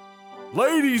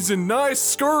 ladies in nice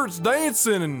skirts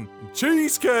dancing, and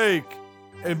cheesecake,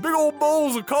 and big old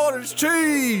bowls of cottage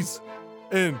cheese,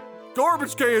 and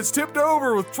Garbage cans tipped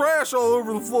over with trash all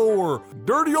over the floor.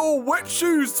 Dirty old wet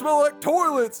shoes smell like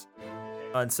toilets.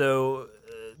 And so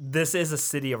this is a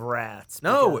city of rats.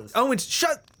 No, because- Owen,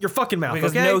 shut your fucking mouth,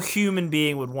 because okay? no human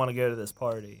being would want to go to this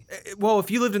party. Well,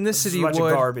 if you lived in this There's city, a you bunch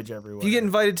would. of garbage everywhere. If you get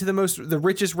invited to the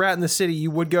richest rat in the city,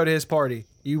 you would go to his party.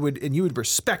 You would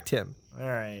respect him. All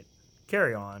right,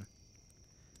 carry on.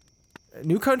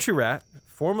 New Country Rat,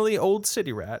 formerly Old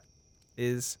City Rat,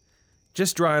 is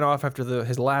just drying off after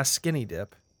his last skinny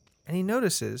dip, and he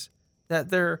notices that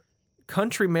their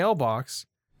country mailbox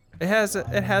it has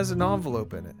an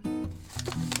envelope in it.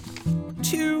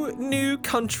 To New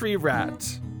Country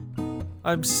Rat.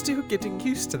 I'm still getting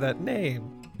used to that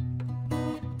name.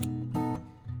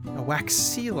 A wax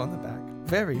seal on the back.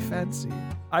 Very fancy.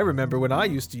 I remember when I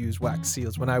used to use wax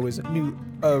seals when I was a new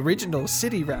original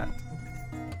city rat.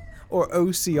 Or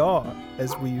OCR,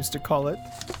 as we used to call it.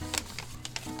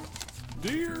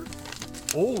 Dear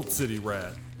Old City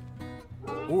Rat.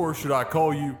 Or should I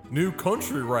call you New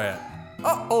Country Rat?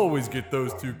 I always get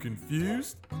those two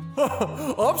confused.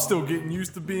 I'm still getting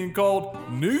used to being called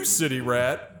New City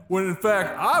Rat, when in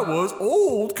fact I was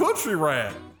Old Country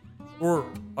Rat.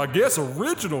 Or I guess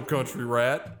Original Country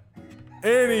Rat.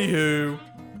 Anywho,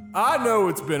 I know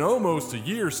it's been almost a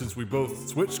year since we both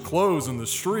switched clothes in the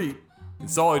street and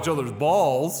saw each other's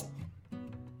balls.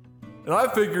 And I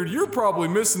figured you're probably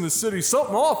missing the city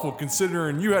something awful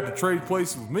considering you had to trade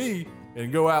places with me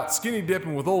and go out skinny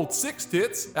dipping with old Six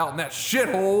Tits out in that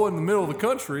shithole in the middle of the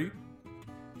country.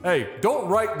 Hey, don't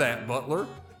write that, Butler.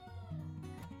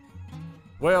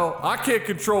 Well, I can't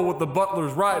control what the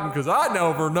Butler's writing because I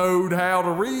never knowed how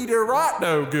to read or write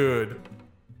no good.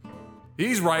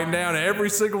 He's writing down every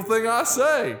single thing I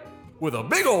say with a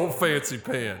big old fancy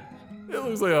pen. It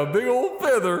looks like a big old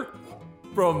feather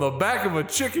from the back of a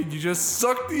chicken you just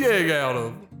sucked the egg out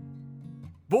of.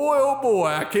 Boy, oh boy,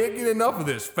 I can't get enough of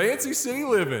this fancy city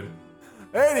living.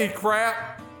 Any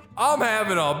crap, I'm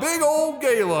having a big old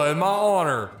gala in my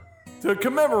honor to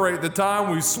commemorate the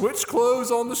time we switched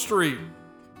clothes on the street.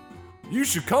 You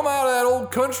should come out of that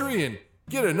old country and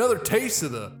get another taste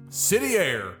of the city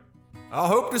air. I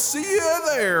hope to see you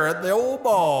there at the old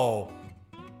ball.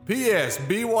 P.S.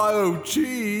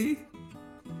 BYOC,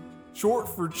 short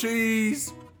for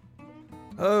cheese.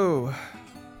 Oh,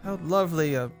 how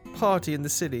lovely a party in the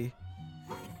city.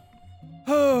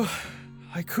 Oh,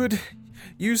 I could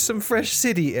use some fresh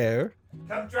city air.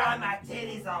 Come dry my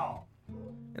titties off.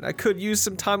 And I could use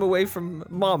some time away from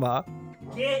Mama.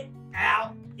 Get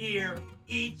out here.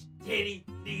 Each titty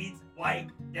needs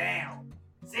wiped down.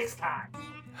 6 times.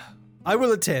 I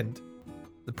will attend.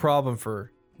 The problem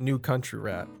for New Country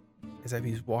Rat is that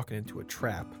he's walking into a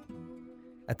trap.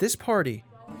 At this party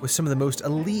was some of the most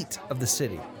elite of the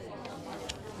city.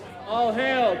 All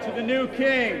hail to the new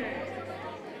king.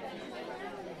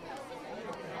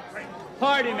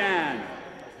 Party man.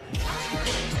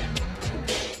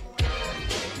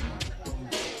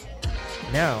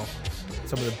 Now,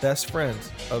 some of the best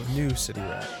friends of New City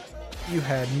Rat. You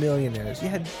had millionaires, you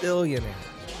had billionaires,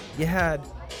 you had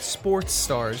sports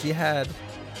stars, you had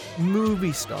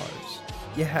movie stars,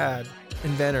 you had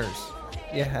inventors,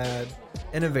 you had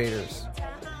innovators,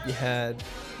 you had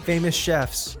famous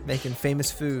chefs making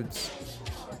famous foods,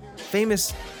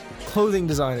 famous clothing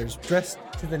designers dressed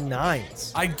to the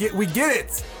nines. We get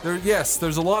it.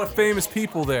 There's a lot of famous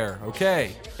people there,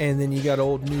 okay. And then you got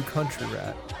old New Country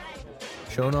Rat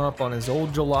showing up on his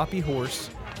old jalopy horse,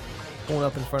 pulling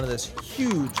up in front of this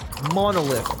huge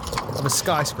monolith of a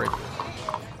skyscraper.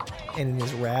 And in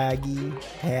his raggy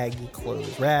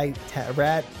clothes, ratty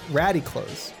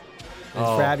clothes. His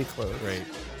ratty clothes. Great.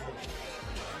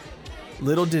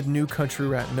 Little did New Country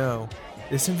Rat know,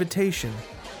 this invitation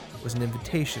was an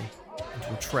invitation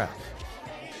into a trap.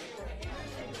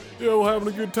 Yo, having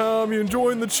a good time? You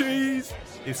enjoying the cheese?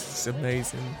 It's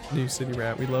amazing, New City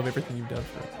Rat. We love everything you've done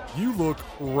for us. You look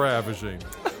ravishing.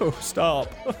 Oh,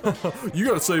 stop. You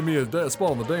gotta save me a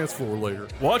spot on the dance floor later.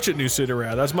 Watch it, New City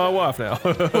Rat. That's my wife now.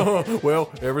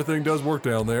 Well, everything does work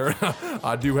down there.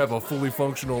 I do have a fully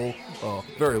functional,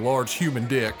 very large human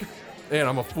dick. And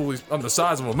I'm the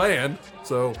size of a man,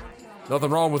 so nothing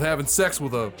wrong with having sex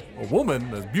with a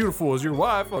woman as beautiful as your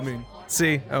wife. I mean,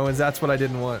 See, Owens, that's what I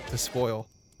didn't want to spoil.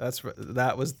 So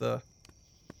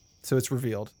it's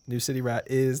revealed. New City Rat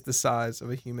is the size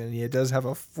of a human, and he does have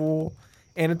a full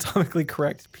anatomically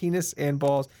correct penis and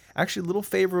balls. Actually, a little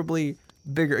favorably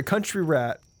bigger. A country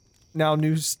rat, now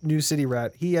New City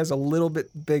Rat, he has a little bit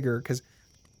bigger because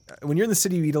when you're in the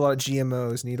city, you eat a lot of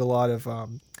GMOs and eat a lot of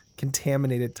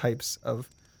contaminated types of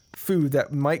food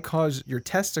that might cause your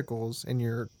testicles and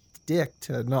your dick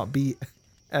to not be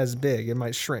as big. It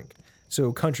might shrink.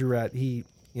 So Country Rat, he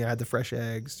had the fresh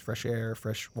eggs, fresh air,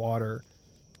 fresh water,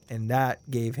 and that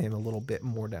gave him a little bit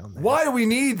more down there. Why do we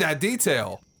need that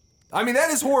detail? I mean,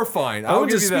 that is horrifying. I'll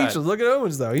Owens give is you that. speechless. Look at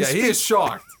Owens though. Yeah, he is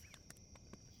shocked.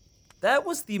 That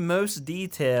was the most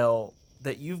detail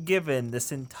that you've given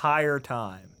this entire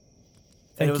time.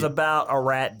 And it was you. about a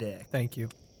rat dick. Thank you.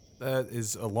 That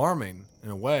is alarming in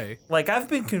a way. Like, I've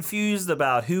been confused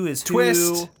about who is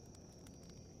Twist. who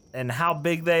and how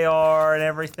big they are and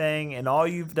everything, and all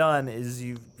you've done is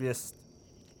you've just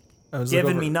Owens,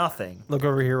 given me nothing. Look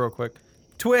over here real quick.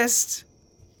 Twist.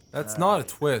 That's not a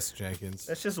twist, Jenkins.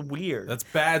 That's just weird. That's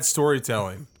bad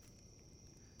storytelling.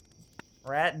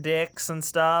 Rat dicks and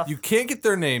stuff. You can't get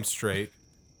their names straight.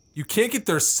 You can't get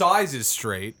their sizes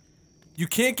straight. You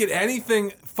can't get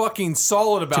anything fucking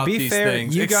solid about be these fair,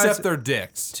 things you guys- except their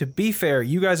dicks. To be fair,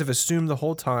 you guys have assumed the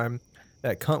whole time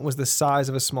that Cunt was the size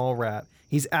of a small rat.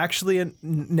 He's actually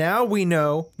now we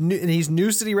know, and he's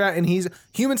New City Rat, and he's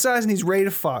human size, and he's ready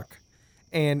to fuck.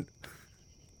 And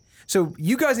so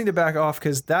you guys need to back off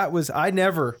because that was I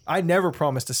never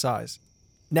promised a size.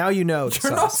 Now you know the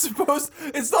You're not size. supposed.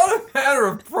 It's not a matter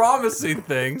of promising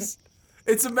things.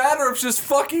 It's a matter of just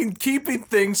fucking keeping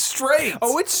things straight.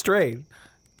 Oh, it's straight.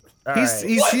 All He's right.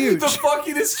 he's What? huge. The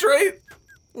fucking is straight?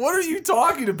 What are you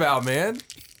talking about, man?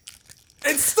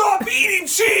 And stop eating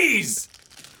cheese!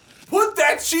 Put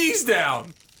that cheese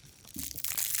down!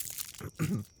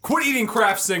 Quit eating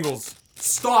Kraft singles.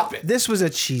 Stop it. This was a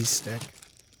cheese stick.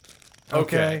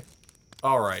 Okay.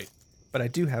 All right. But I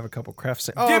do have a couple Kraft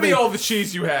singles. Give me all the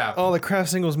cheese you have. all the Kraft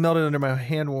singles melted under my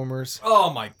hand warmers. Oh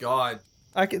my god.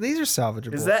 These are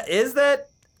salvageable.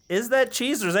 Is that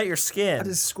cheese or is that your skin?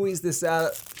 Just squeeze this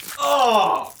out.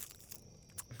 Oh!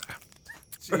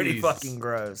 Pretty Jeez. fucking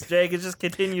gross. Jake, just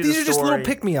continue These the are just story. little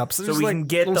pick-me-ups. They're so just we like can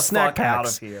get little the snack fuck out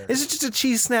packs. of here. This is just a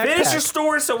cheese snack Finish pack. your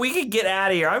story so we can get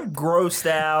out of here. I'm grossed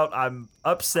out. I'm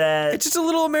upset. It's just a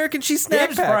little American cheese snack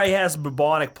Gibbs pack. probably has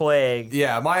bubonic plague.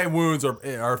 Yeah, my wounds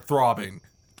are throbbing.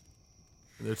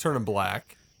 They're turning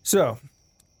black. So,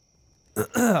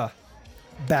 back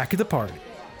at the party.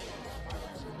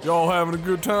 Y'all having a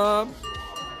good time?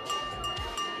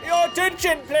 Your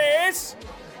attention, please.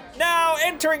 Now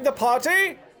entering the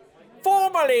party,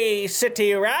 formerly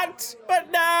City Rat, but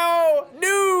now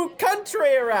New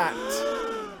Country Rat.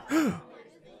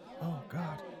 Oh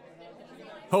God.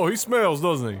 Oh, he smells,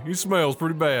 doesn't he? He smells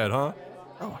pretty bad, huh?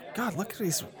 Oh God. Look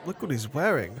what he's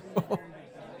wearing.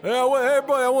 Yeah, well,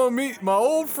 everybody, I want to meet my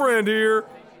old friend here,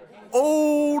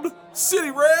 Old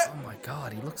City Rat, Oh my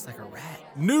god, he looks like a rat.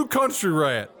 New Country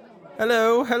Rat.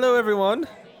 hello everyone.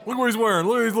 Look what he's wearing.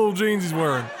 Look at these little jeans he's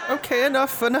wearing. Okay,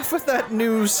 enough with that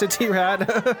New City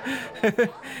Rat.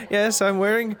 Yes, I'm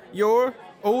wearing your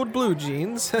old blue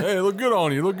jeans. Hey, look good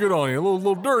on you. Look good on you. A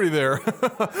little dirty there.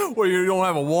 Well, you don't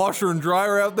have a washer and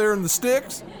dryer out there in the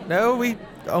sticks? No, we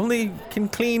only can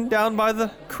clean down by the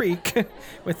creek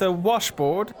with a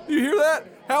washboard. You hear that?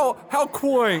 How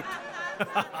quaint.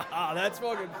 That's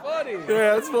fucking funny.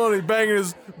 Yeah, it's funny.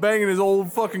 Banging his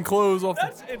old fucking clothes off.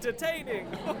 That's entertaining.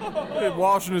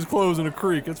 Washing his clothes in a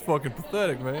creek. It's fucking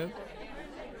pathetic, man.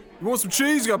 You want some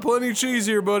cheese? Got plenty of cheese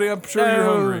here, buddy. I'm sure you're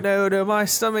hungry. No, my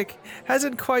stomach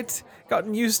hasn't quite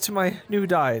gotten used to my new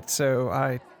diet,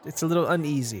 so it's a little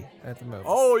uneasy at the moment.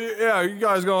 Oh, yeah, you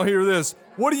guys gonna hear this.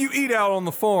 What do you eat out on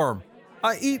the farm?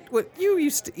 I eat what you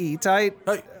used to eat. Hey,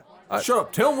 shut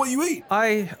up. Tell them what you eat.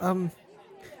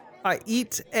 I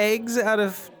eat eggs out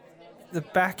of the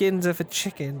back ends of a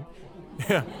chicken.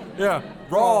 Yeah,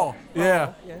 raw.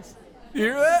 Yeah. Yes. You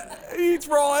hear that? He eats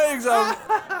raw eggs out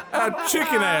of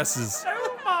chicken asses.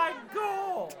 Oh my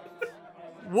god.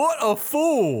 What a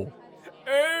fool.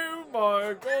 Oh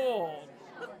my god.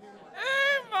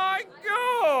 Oh my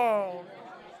god.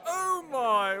 Oh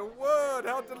my word,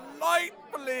 how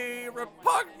delightfully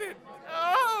repugnant.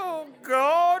 Oh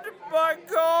god, my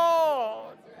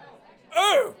god.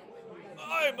 Oh,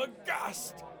 I'm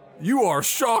aghast. You are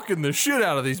shocking the shit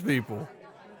out of these people.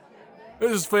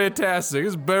 This is fantastic.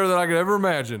 This is better than I could ever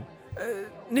imagine.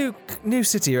 New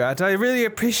City Rat, I really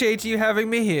appreciate you having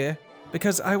me here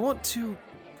because I want to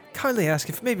kindly ask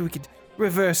if maybe we could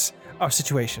reverse our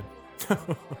situation.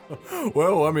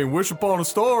 Well, I mean, wish upon a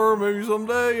star, maybe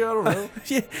someday. I don't know.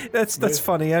 Yeah, that's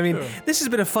funny. I mean, this has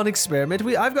been a fun experiment.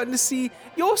 I've gotten to see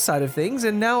your side of things,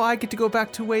 and now I get to go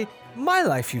back to the way my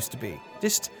life used to be.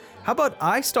 Just, how about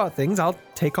I start things? I'll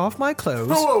take off my clothes.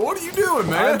 Whoa, what are you doing,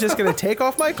 man? I'm just gonna take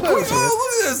off my Wait, clothes here.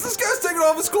 look at this. This guy's taking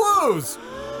off his clothes.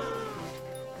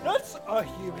 That's a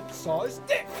human-sized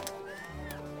dick.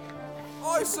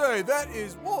 I say, that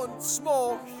is one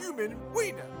small human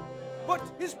wiener. but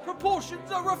his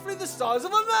proportions are roughly the size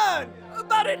of a man.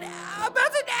 About an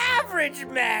average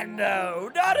man, though.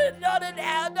 Not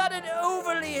an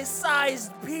overly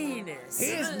sized penis.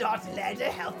 He has not led a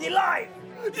healthy life.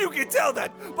 You can tell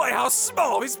that by how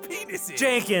small his penis is.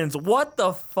 Jenkins, what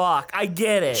the fuck? I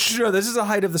get it. Sure, this is the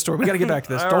height of the story. We gotta get back to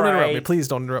this. All Don't interrupt me. right. Please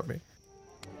don't interrupt me.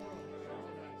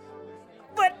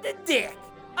 But the dick,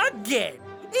 again.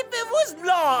 If it was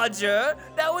larger,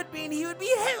 that would mean he would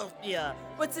be healthier.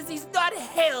 But since he's not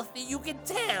healthy, you can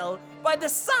tell by the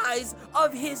size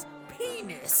of his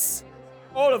penis.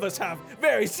 All of us have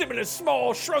very similar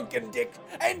small, shrunken dicks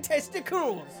and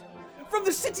testicles. From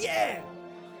the city air.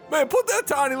 Man, put that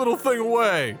tiny little thing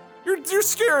away. You're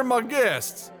scaring my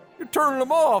guests. You're turning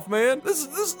them off, man. This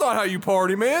is not how you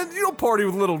party, man. You don't party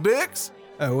with little dicks.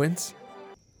 Owens,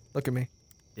 look at me.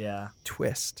 Yeah.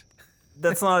 Twist.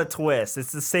 That's not a twist.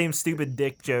 It's the same stupid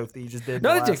dick joke that you just did.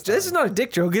 Not a last dick. time. This is not a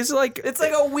dick joke. It's like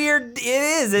a weird. It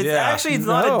is. It's Yeah. actually it's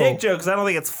not No. a dick joke because I don't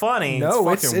think it's funny. no,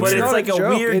 It's it's fucking but weird. it's not like a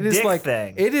joke. weird It is dick like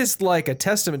thing. it is like a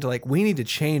testament to like we need to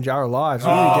change our lives. We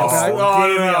need to get back.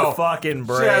 Give me no. a fucking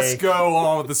break. Just go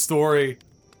on with the story.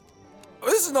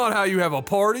 This is not how you have a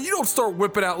party. You don't start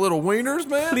whipping out little wieners,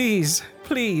 man. Please,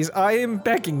 please, I am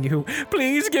begging you.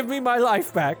 Please give me my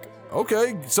life back.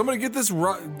 Okay, somebody get this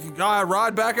guy a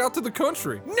ride back out to the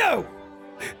country. No!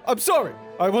 I'm sorry.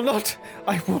 I will not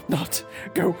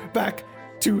go back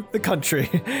to the country.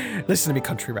 Listen to me,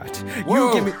 country rat. Whoa.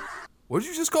 You give me. What did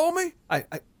you just call me?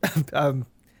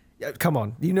 Yeah, come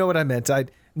on. You know what I meant.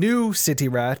 New city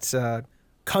rat,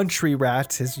 country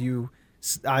rat,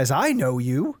 as I know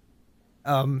you.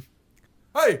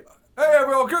 Hey,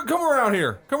 everyone, come around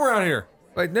here. Come around here.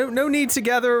 Like, no need to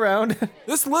gather around.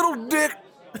 This little dick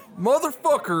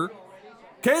motherfucker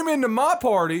came into my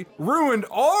party, ruined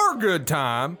our good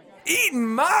time, eating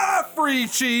my free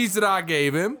cheese that I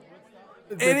gave him,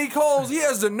 and he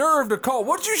has the nerve to call.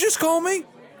 What'd you just call me?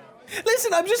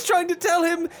 Listen, I'm just trying to tell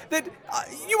him that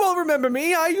you all remember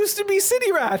me. I used to be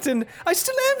City Rat, and I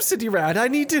still am City Rat. I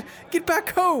need to get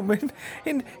back home,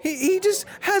 and he just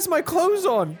has my clothes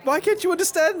on. Why can't you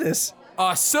understand this?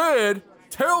 I said,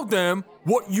 tell them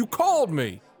what you called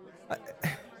me.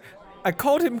 I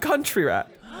called him Country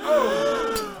Rat.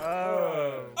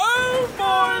 Oh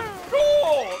my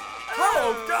God!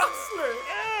 How ghastly!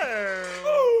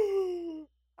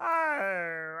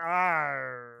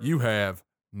 You have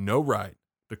no right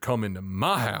to come into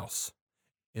my house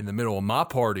in the middle of my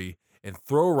party and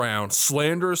throw around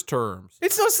slanderous terms.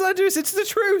 It's not slanderous, it's the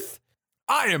truth.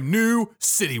 I am new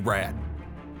city rat.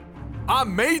 I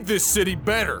made this city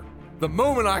better the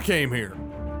moment I came here.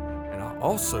 And I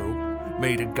also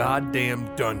made a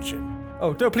goddamn dungeon.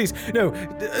 Oh, no, please, no.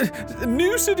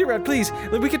 New City Rat, please.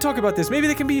 We can talk about this. Maybe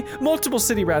there can be multiple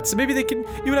City Rats. Maybe you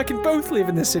and I can both live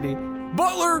in this city.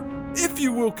 Butler, if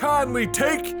you will kindly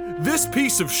take this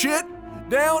piece of shit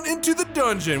down into the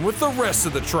dungeon with the rest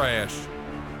of the trash.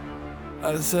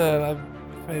 Sir,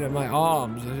 I'm afraid of my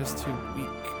arms. They're just too weak.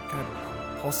 Can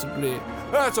I possibly...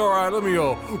 That's all right. Let me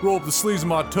roll up the sleeves of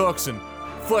my tux and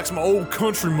flex my old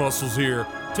country muscles here.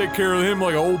 Take care of him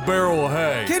like an old barrel of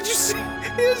hay. Can't you see?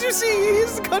 Can't you see?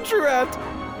 He's the Country Rat.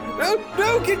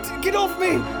 No, get off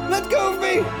me. Let go of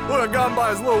me. Look, I got him by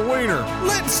his little wiener.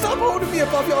 Stop holding me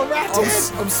above your rat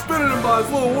head. I'm spinning him by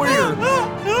his little wiener.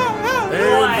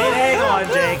 Hang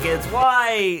on, Jenkins.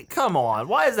 Why? Come on.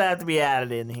 Why does that have to be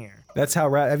added in here? That's how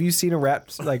rat. Have you seen a rat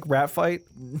fight?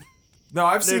 No,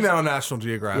 I've seen that on National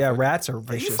Geographic. Yeah, rats are Are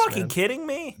vicious. you fucking man. kidding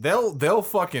me? They'll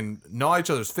fucking gnaw each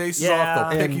other's faces Yeah.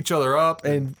 off. They'll pick And- each other up.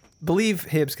 And believe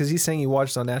Hibbs, because he's saying he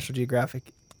watched on National Geographic.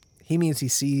 He means he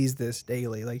sees this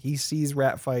daily. Like he sees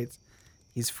rat fights.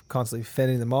 He's constantly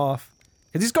fending them off.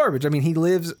 Because he's garbage. I mean, he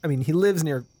lives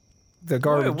near the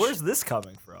garbage. Wait, where's this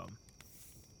coming from?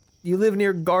 You live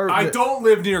near garbage. I don't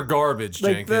live near garbage,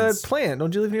 like Jenkins. the plant.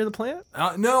 Don't you live near the plant?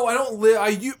 No, I don't live.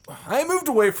 I moved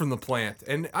away from the plant,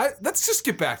 and let's just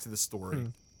get back to the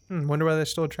story. Wonder why they're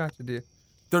still attracted to you.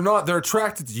 They're not. They're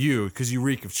attracted to you because you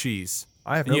reek of cheese.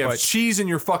 I have And no you have bites. cheese in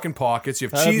your fucking pockets. You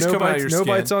have I have cheese no coming out bites, of your no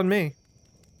skin. bites on me.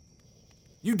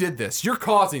 You did this. You're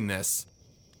causing this.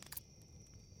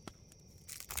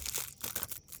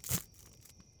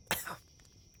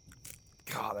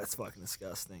 God, that's fucking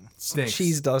disgusting. Stinks.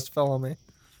 Cheese dust fell on me.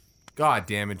 God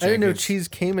damn it, Jenkins. I didn't know cheese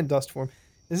came in dust form.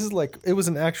 This is like it was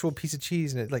an actual piece of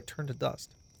cheese and it like turned to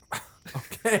dust.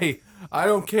 Hey, I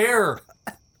don't care.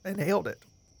 I nailed it.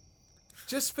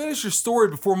 Just finish your story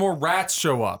before more rats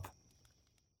show up.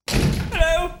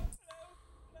 Hello?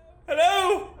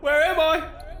 Hello? Where am I?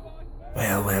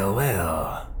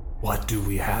 Well. What do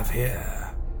we have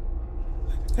here?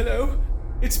 Hello?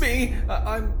 It's me.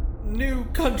 new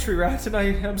country rat, and I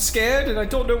am scared, and I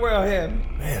don't know where I am.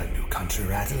 Well, new country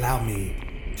rat, allow me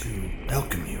to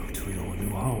welcome you to your new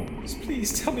homes.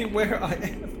 Please tell me where I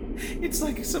am. It's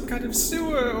like some kind of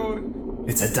sewer or...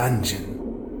 It's a dungeon.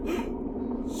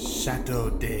 Chateau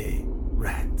de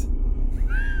Rat.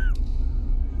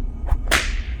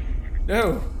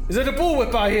 No. Is it a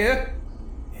bullwhip I hear?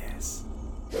 Yes.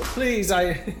 Please,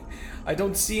 I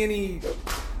don't see any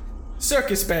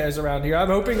circus bears around here. I'm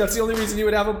hoping that's the only reason you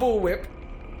would have a bullwhip.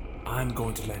 I'm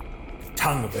going to let the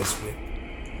tongue of this whip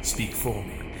speak for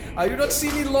me. I do not see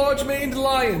any large-maned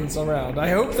lions around. I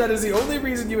hope that is the only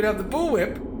reason you would have the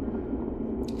bullwhip.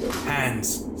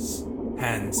 Hands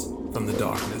from the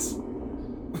darkness.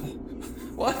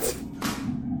 What?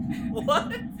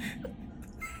 What?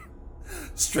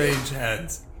 Strange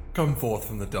hands come forth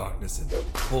from the darkness and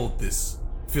hold this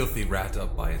filthy rat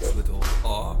up by its little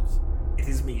arms. It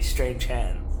is me, Strange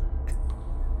Hands.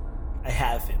 I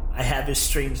have him. I have his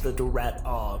strange little rat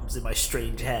arms in my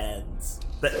strange hands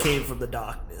that came from the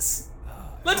darkness.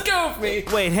 Let go of me!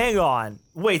 Wait, hang on.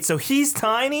 Wait, so he's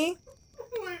tiny?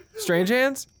 Strange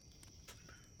hands?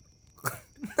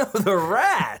 No, the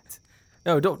rat.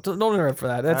 No, don't interrupt for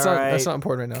that. That's not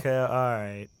important right now. Okay, all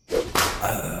right.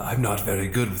 I'm not very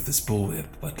good with this bullwhip,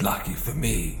 but lucky for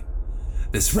me,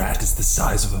 this rat is the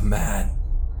size of a man,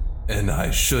 and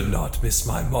I should not miss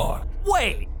my mark.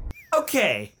 Wait.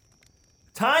 Okay.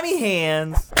 Tiny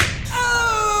hands.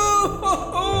 Oh!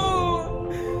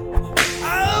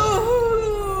 Oh!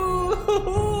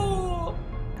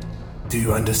 Do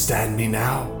you understand me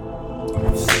now?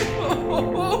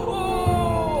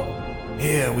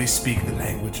 Here we speak the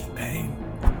language of pain.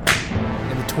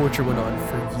 And the torture went on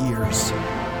for years.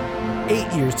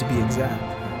 8 years to be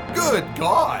exact. Good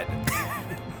God!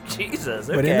 Jesus,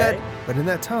 okay. But in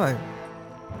that time,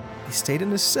 he stayed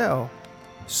in his cell,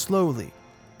 slowly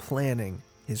planning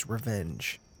his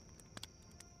revenge.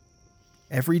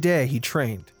 Every day he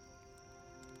trained.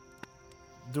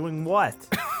 Doing what?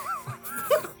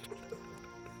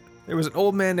 There was an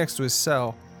old man next to his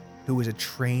cell who was a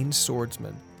trained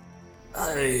swordsman.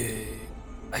 I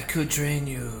could train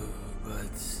you,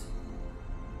 but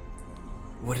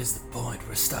what is the point?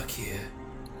 We're stuck here.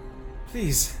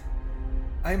 Please,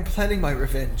 I am planning my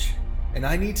revenge, and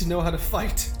I need to know how to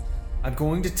fight. I'm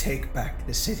going to take back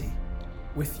the city.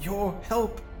 With your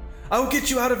help, I will get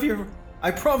you out of here.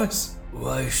 I promise.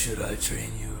 Why should I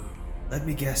train you? Let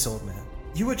me guess, old man.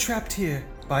 You were trapped here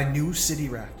by New City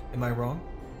Rat. Am I wrong?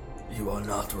 You are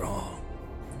not wrong.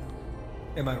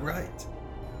 Am I right?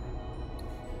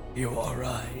 You are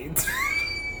right.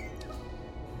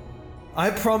 I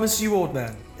promise you, old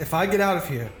man, if I get out of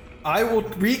here, I will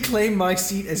reclaim my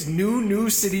seat as New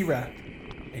City Rat,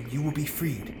 and you will be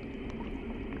freed.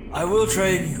 I will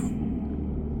train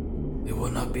you. It will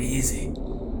not be easy,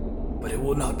 but it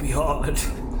will not be hard.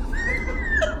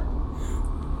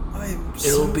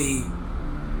 It'll be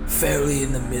fairly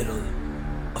in the middle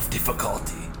of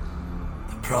difficulty.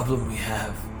 The problem we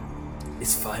have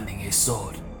is finding a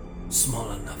sword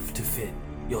small enough to fit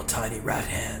your tiny rat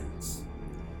hands.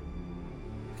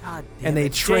 God damn And they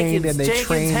it. trained and they Jenkins,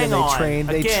 trained hang and they on. trained,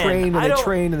 they Again, trained and I they don't-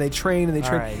 trained and they trained and they All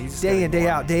trained, right, he's day in, getting day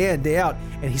out, day in, day out,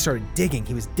 and he started digging.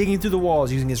 He was digging through the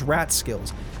walls using his rat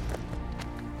skills.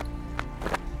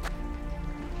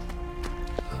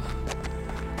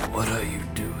 What are you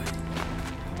doing?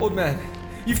 Old man,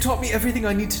 you've taught me everything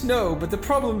I need to know, but the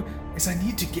problem is I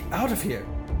need to get out of here.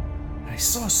 I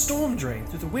saw a storm drain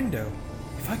through the window.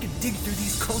 If I could dig through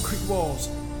these concrete walls,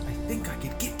 I think I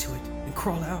could get to it and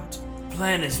crawl out. The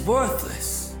plan is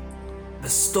worthless. The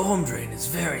storm drain is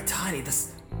very tiny,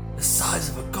 the size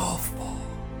of a golf ball.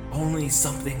 Only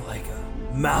something like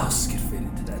a mouse could fit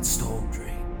into that storm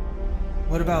drain.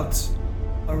 What about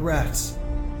a rat?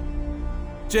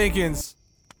 Jenkins,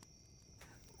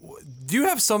 do you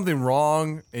have something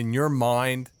wrong in your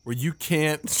mind where you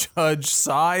can't judge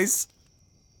size?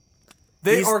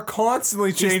 They are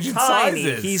constantly changing He's tiny.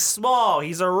 sizes. He's small.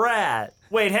 He's a rat.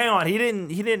 Wait, hang on. He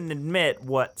didn't admit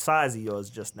what size he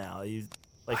was just now. He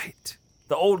like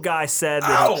the old guy said that.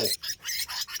 Ow!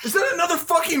 Is that another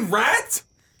fucking rat?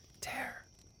 Tear.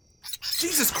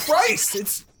 Jesus Christ!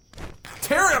 It's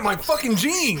tearing at my fucking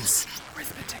jeans.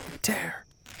 Arithmetic. Tear.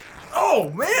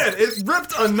 Oh man! It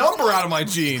ripped a number out of my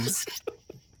jeans.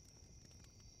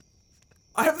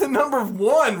 I have the number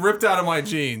 1 ripped out of my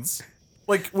jeans.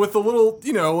 Like with the little,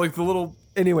 like the little.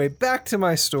 Anyway, back to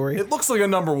my story. It looks like a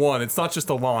number 1. It's not just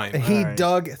a line. And he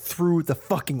dug through the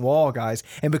fucking wall, guys.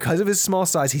 And because of his small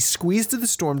size, he squeezed through the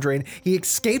storm drain. He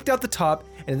escaped out the top.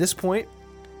 And at this point,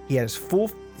 he had his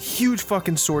full, huge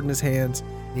fucking sword in his hands.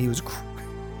 And he was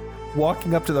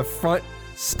walking up to the front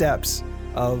steps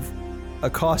of a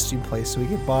costume place so we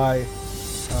could buy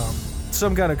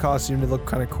some kind of costume to look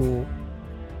kind of cool.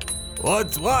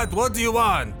 What do you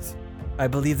want? I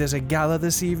believe there's a gala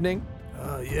this evening.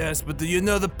 Yes, but do you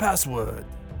know the password?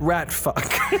 Rat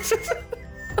fuck.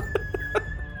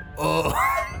 Oh.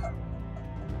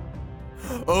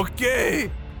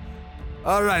 Okay.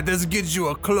 All right, let's get you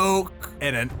a cloak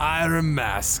and an iron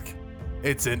mask.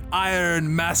 It's an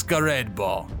iron masquerade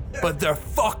ball, but they're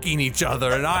fucking each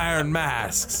other in iron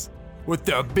masks with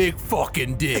their big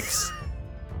fucking dicks.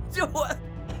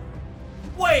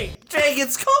 Wait,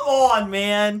 Jenkins, come on,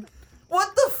 man.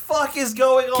 What the fuck is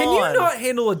going on? Can you not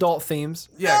handle adult themes?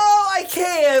 No, I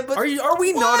can, but Are we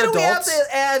not why do we have adults?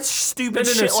 to add stupid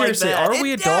No, shit like seriously, that? are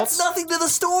we It adults? adds nothing to the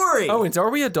story. Oh, are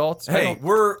we adults? Hey,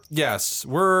 we're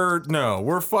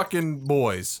fucking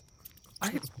boys.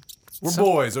 We're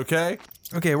boys, okay?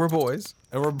 Okay, we're boys.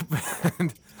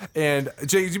 And and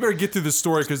James, you better get through this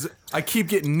story because I keep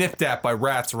getting nipped at by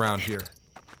rats around here.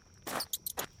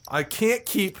 I can't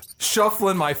keep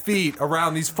shuffling my feet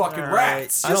around these fucking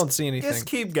rats. I don't see anything. Just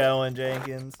keep going,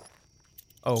 Jenkins.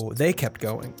 Oh, they kept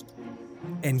going.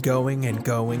 And going and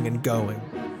going and going.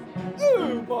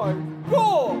 Oh my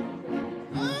god!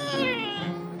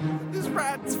 This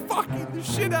rat's fucking the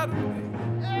shit out of me.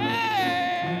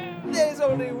 There's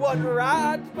only one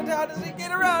rat, but how does he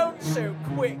get around so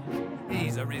quick?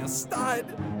 He's a real stud.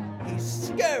 He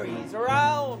scurries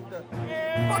around.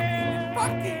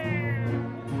 Fucking.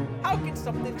 How can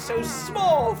something so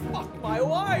small fuck my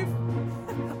wife?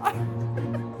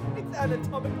 It's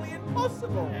anatomically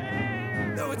impossible.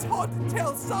 Though it's hard to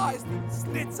tell size through the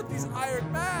slits of these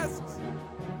iron masks.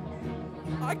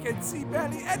 I can see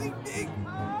barely anything.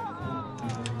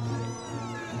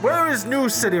 Where is New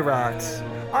City Rat?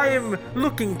 I am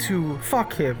looking to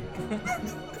fuck him.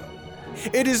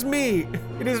 It is me.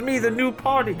 It is me, the new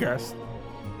party guest.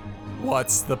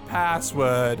 What's the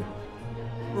password?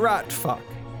 Rat fuck.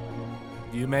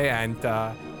 You may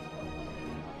enter.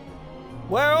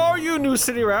 Where are you, New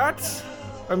City Rat?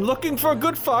 I'm looking for a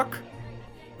good fuck.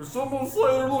 Is someone say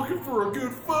they're looking for a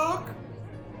good fuck?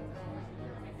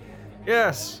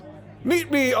 Yes.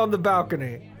 Meet me on the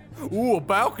balcony. Ooh, a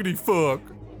balcony fuck.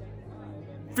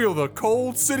 Feel the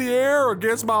cold city air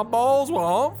against my balls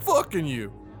while I'm fucking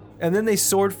you. And then they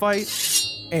sword fight,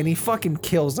 and he fucking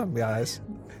kills them, guys.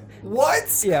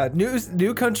 What? Yeah,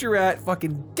 new country rat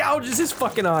fucking gouges his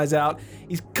fucking eyes out.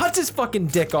 He cuts his fucking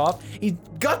dick off. He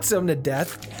guts him to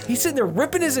death. He's sitting there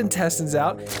ripping his intestines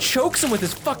out, chokes him with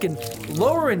his fucking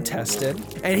lower intestine,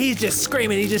 and he's just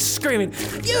screaming.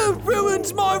 You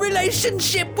ruined my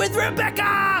relationship with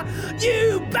Rebecca!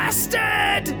 You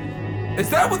bastard! Is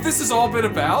that what this has all been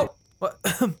about?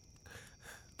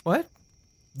 What?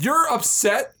 You're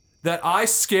upset that I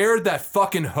scared that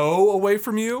fucking hoe away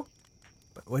from you?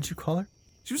 What'd you call her?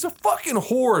 She was a fucking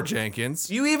whore, Jenkins.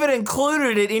 You even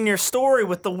included it in your story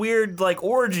with the weird, like,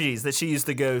 orgies that she used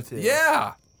to go to.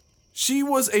 Yeah. She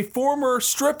was a former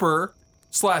stripper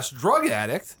 / drug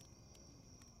addict,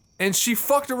 and she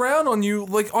fucked around on you,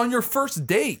 like, on your first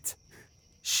date.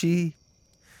 She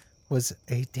was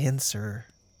a dancer.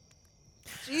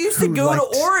 She used to go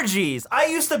to orgies. I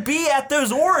used to be at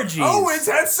those orgies. Owens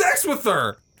had sex with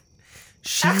her.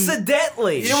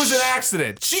 Accidentally. It was an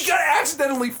accident. She got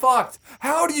accidentally fucked.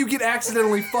 How do you get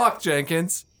accidentally fucked,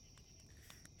 Jenkins?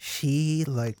 She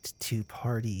liked to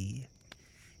party,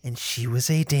 and she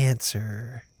was a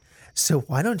dancer. So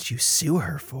why don't you sue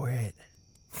her for it?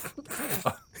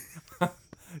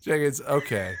 Jenkins,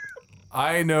 okay.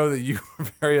 I know that you were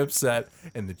very upset,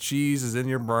 and the cheese is in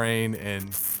your brain,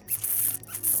 and...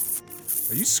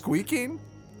 Are you squeaking?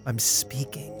 I'm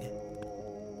speaking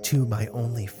to my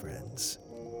only friends.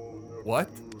 What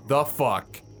the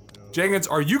fuck? Jenkins,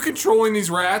 are you controlling these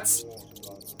rats?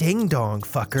 Ding dong,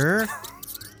 fucker.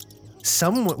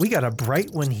 We got a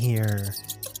bright one here.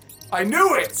 I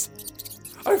knew it!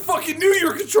 I fucking knew you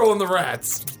were controlling the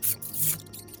rats!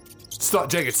 Stop,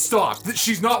 Jenkins, stop.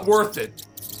 She's not worth it.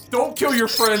 Don't kill your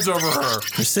friends over her.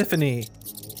 Persephone.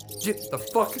 Get the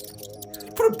fuck...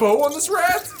 Put a bow on this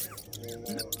rat?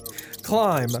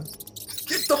 Climb.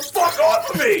 Get the fuck off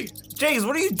of me! James,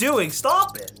 what are you doing?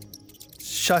 Stop it.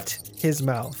 Shut his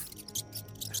mouth.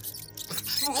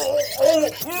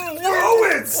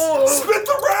 Owens! Spit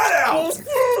the rat out!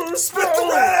 Spit the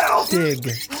rat out! Dig.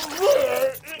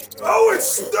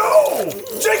 Owens, no!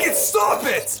 Jenkins, stop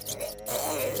it!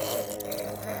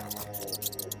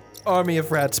 Army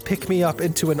of rats, pick me up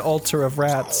into an altar of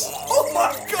rats. Oh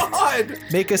my god!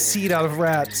 Make a seat out of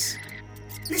rats.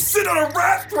 He's sitting on a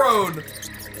rat throne!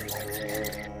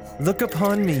 Look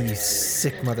upon me, you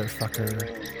sick motherfucker.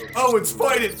 Owens,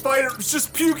 fight it.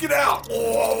 Just puke it out.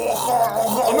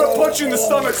 I'm gonna punch you in the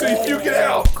stomach so you puke it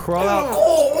out. Crawl out.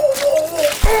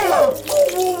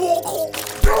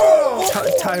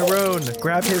 Tyrone,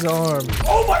 grab his arm.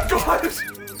 Oh my god!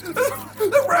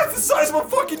 That rat's the size of a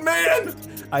fucking man!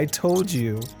 I told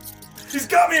you. He's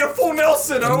got me in a full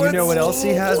Nelson, Owens! You know what else he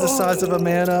has the size of a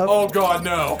man of? Oh god,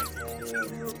 no.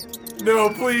 No,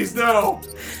 please, no.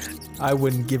 I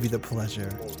wouldn't give you the pleasure.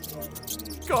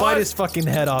 God. Bite his fucking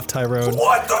head off, Tyrone.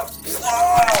 What the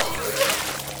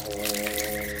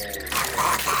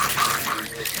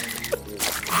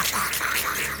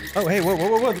Oh, hey, whoa.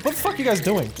 What the fuck are you guys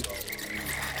doing?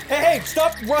 Hey,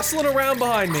 stop rustling around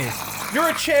behind me. You're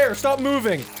a chair, stop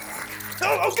moving.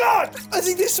 Oh god! I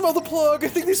think they smell the plug. I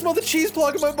think they smell the cheese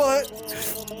plug in my butt.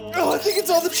 Oh, I think it's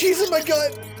all the cheese in my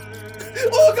gut.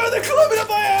 Oh god, they're climbing up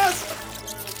my ass!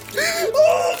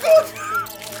 Oh god!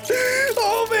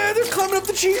 Oh man, they're climbing up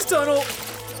the cheese tunnel.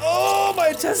 Oh, my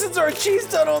intestines are a cheese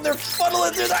tunnel and they're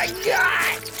funneling through my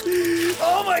gut!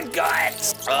 Oh my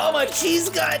gut! Oh, my cheese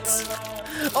guts!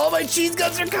 All my cheese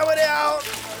guts are coming out!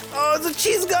 Oh, it's a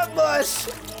cheese gut mush!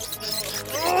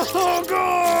 Oh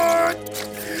god!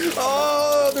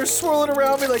 Oh, they're swirling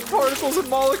around me like particles and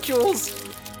molecules.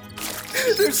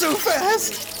 They're so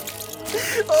fast.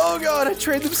 Oh god, I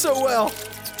trained them so well.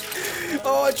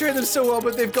 Oh, I trained them so well,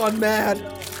 but they've gone mad.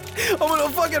 I'm in a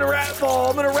fucking rat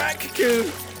ball. I'm in a rat cocoon.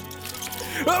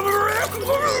 I'm in a rat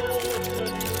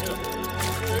cocoon.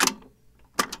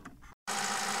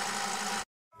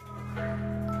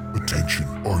 Attention,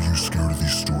 are you scared of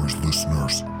these stories,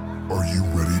 listeners? Are you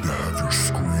ready to have your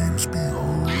screams be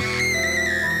heard?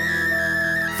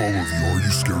 Follow the Are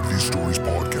You Scared of These Stories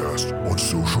podcast on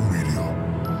social media.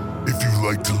 If you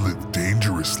like to live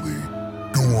dangerously,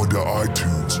 go onto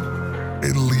iTunes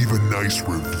and leave a nice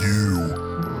review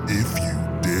if you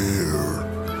dare.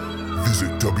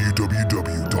 Visit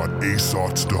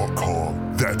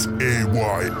www.asots.com. That's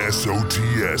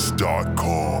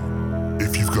AYSOTS.com.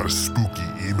 If you've got a spooky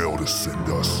email to send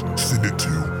us, send it to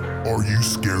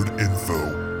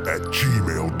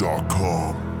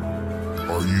areyouscaredinfo@gmail.com.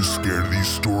 Are you scared of these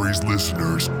stories,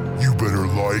 listeners? You better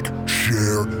like,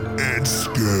 share, and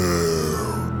scare.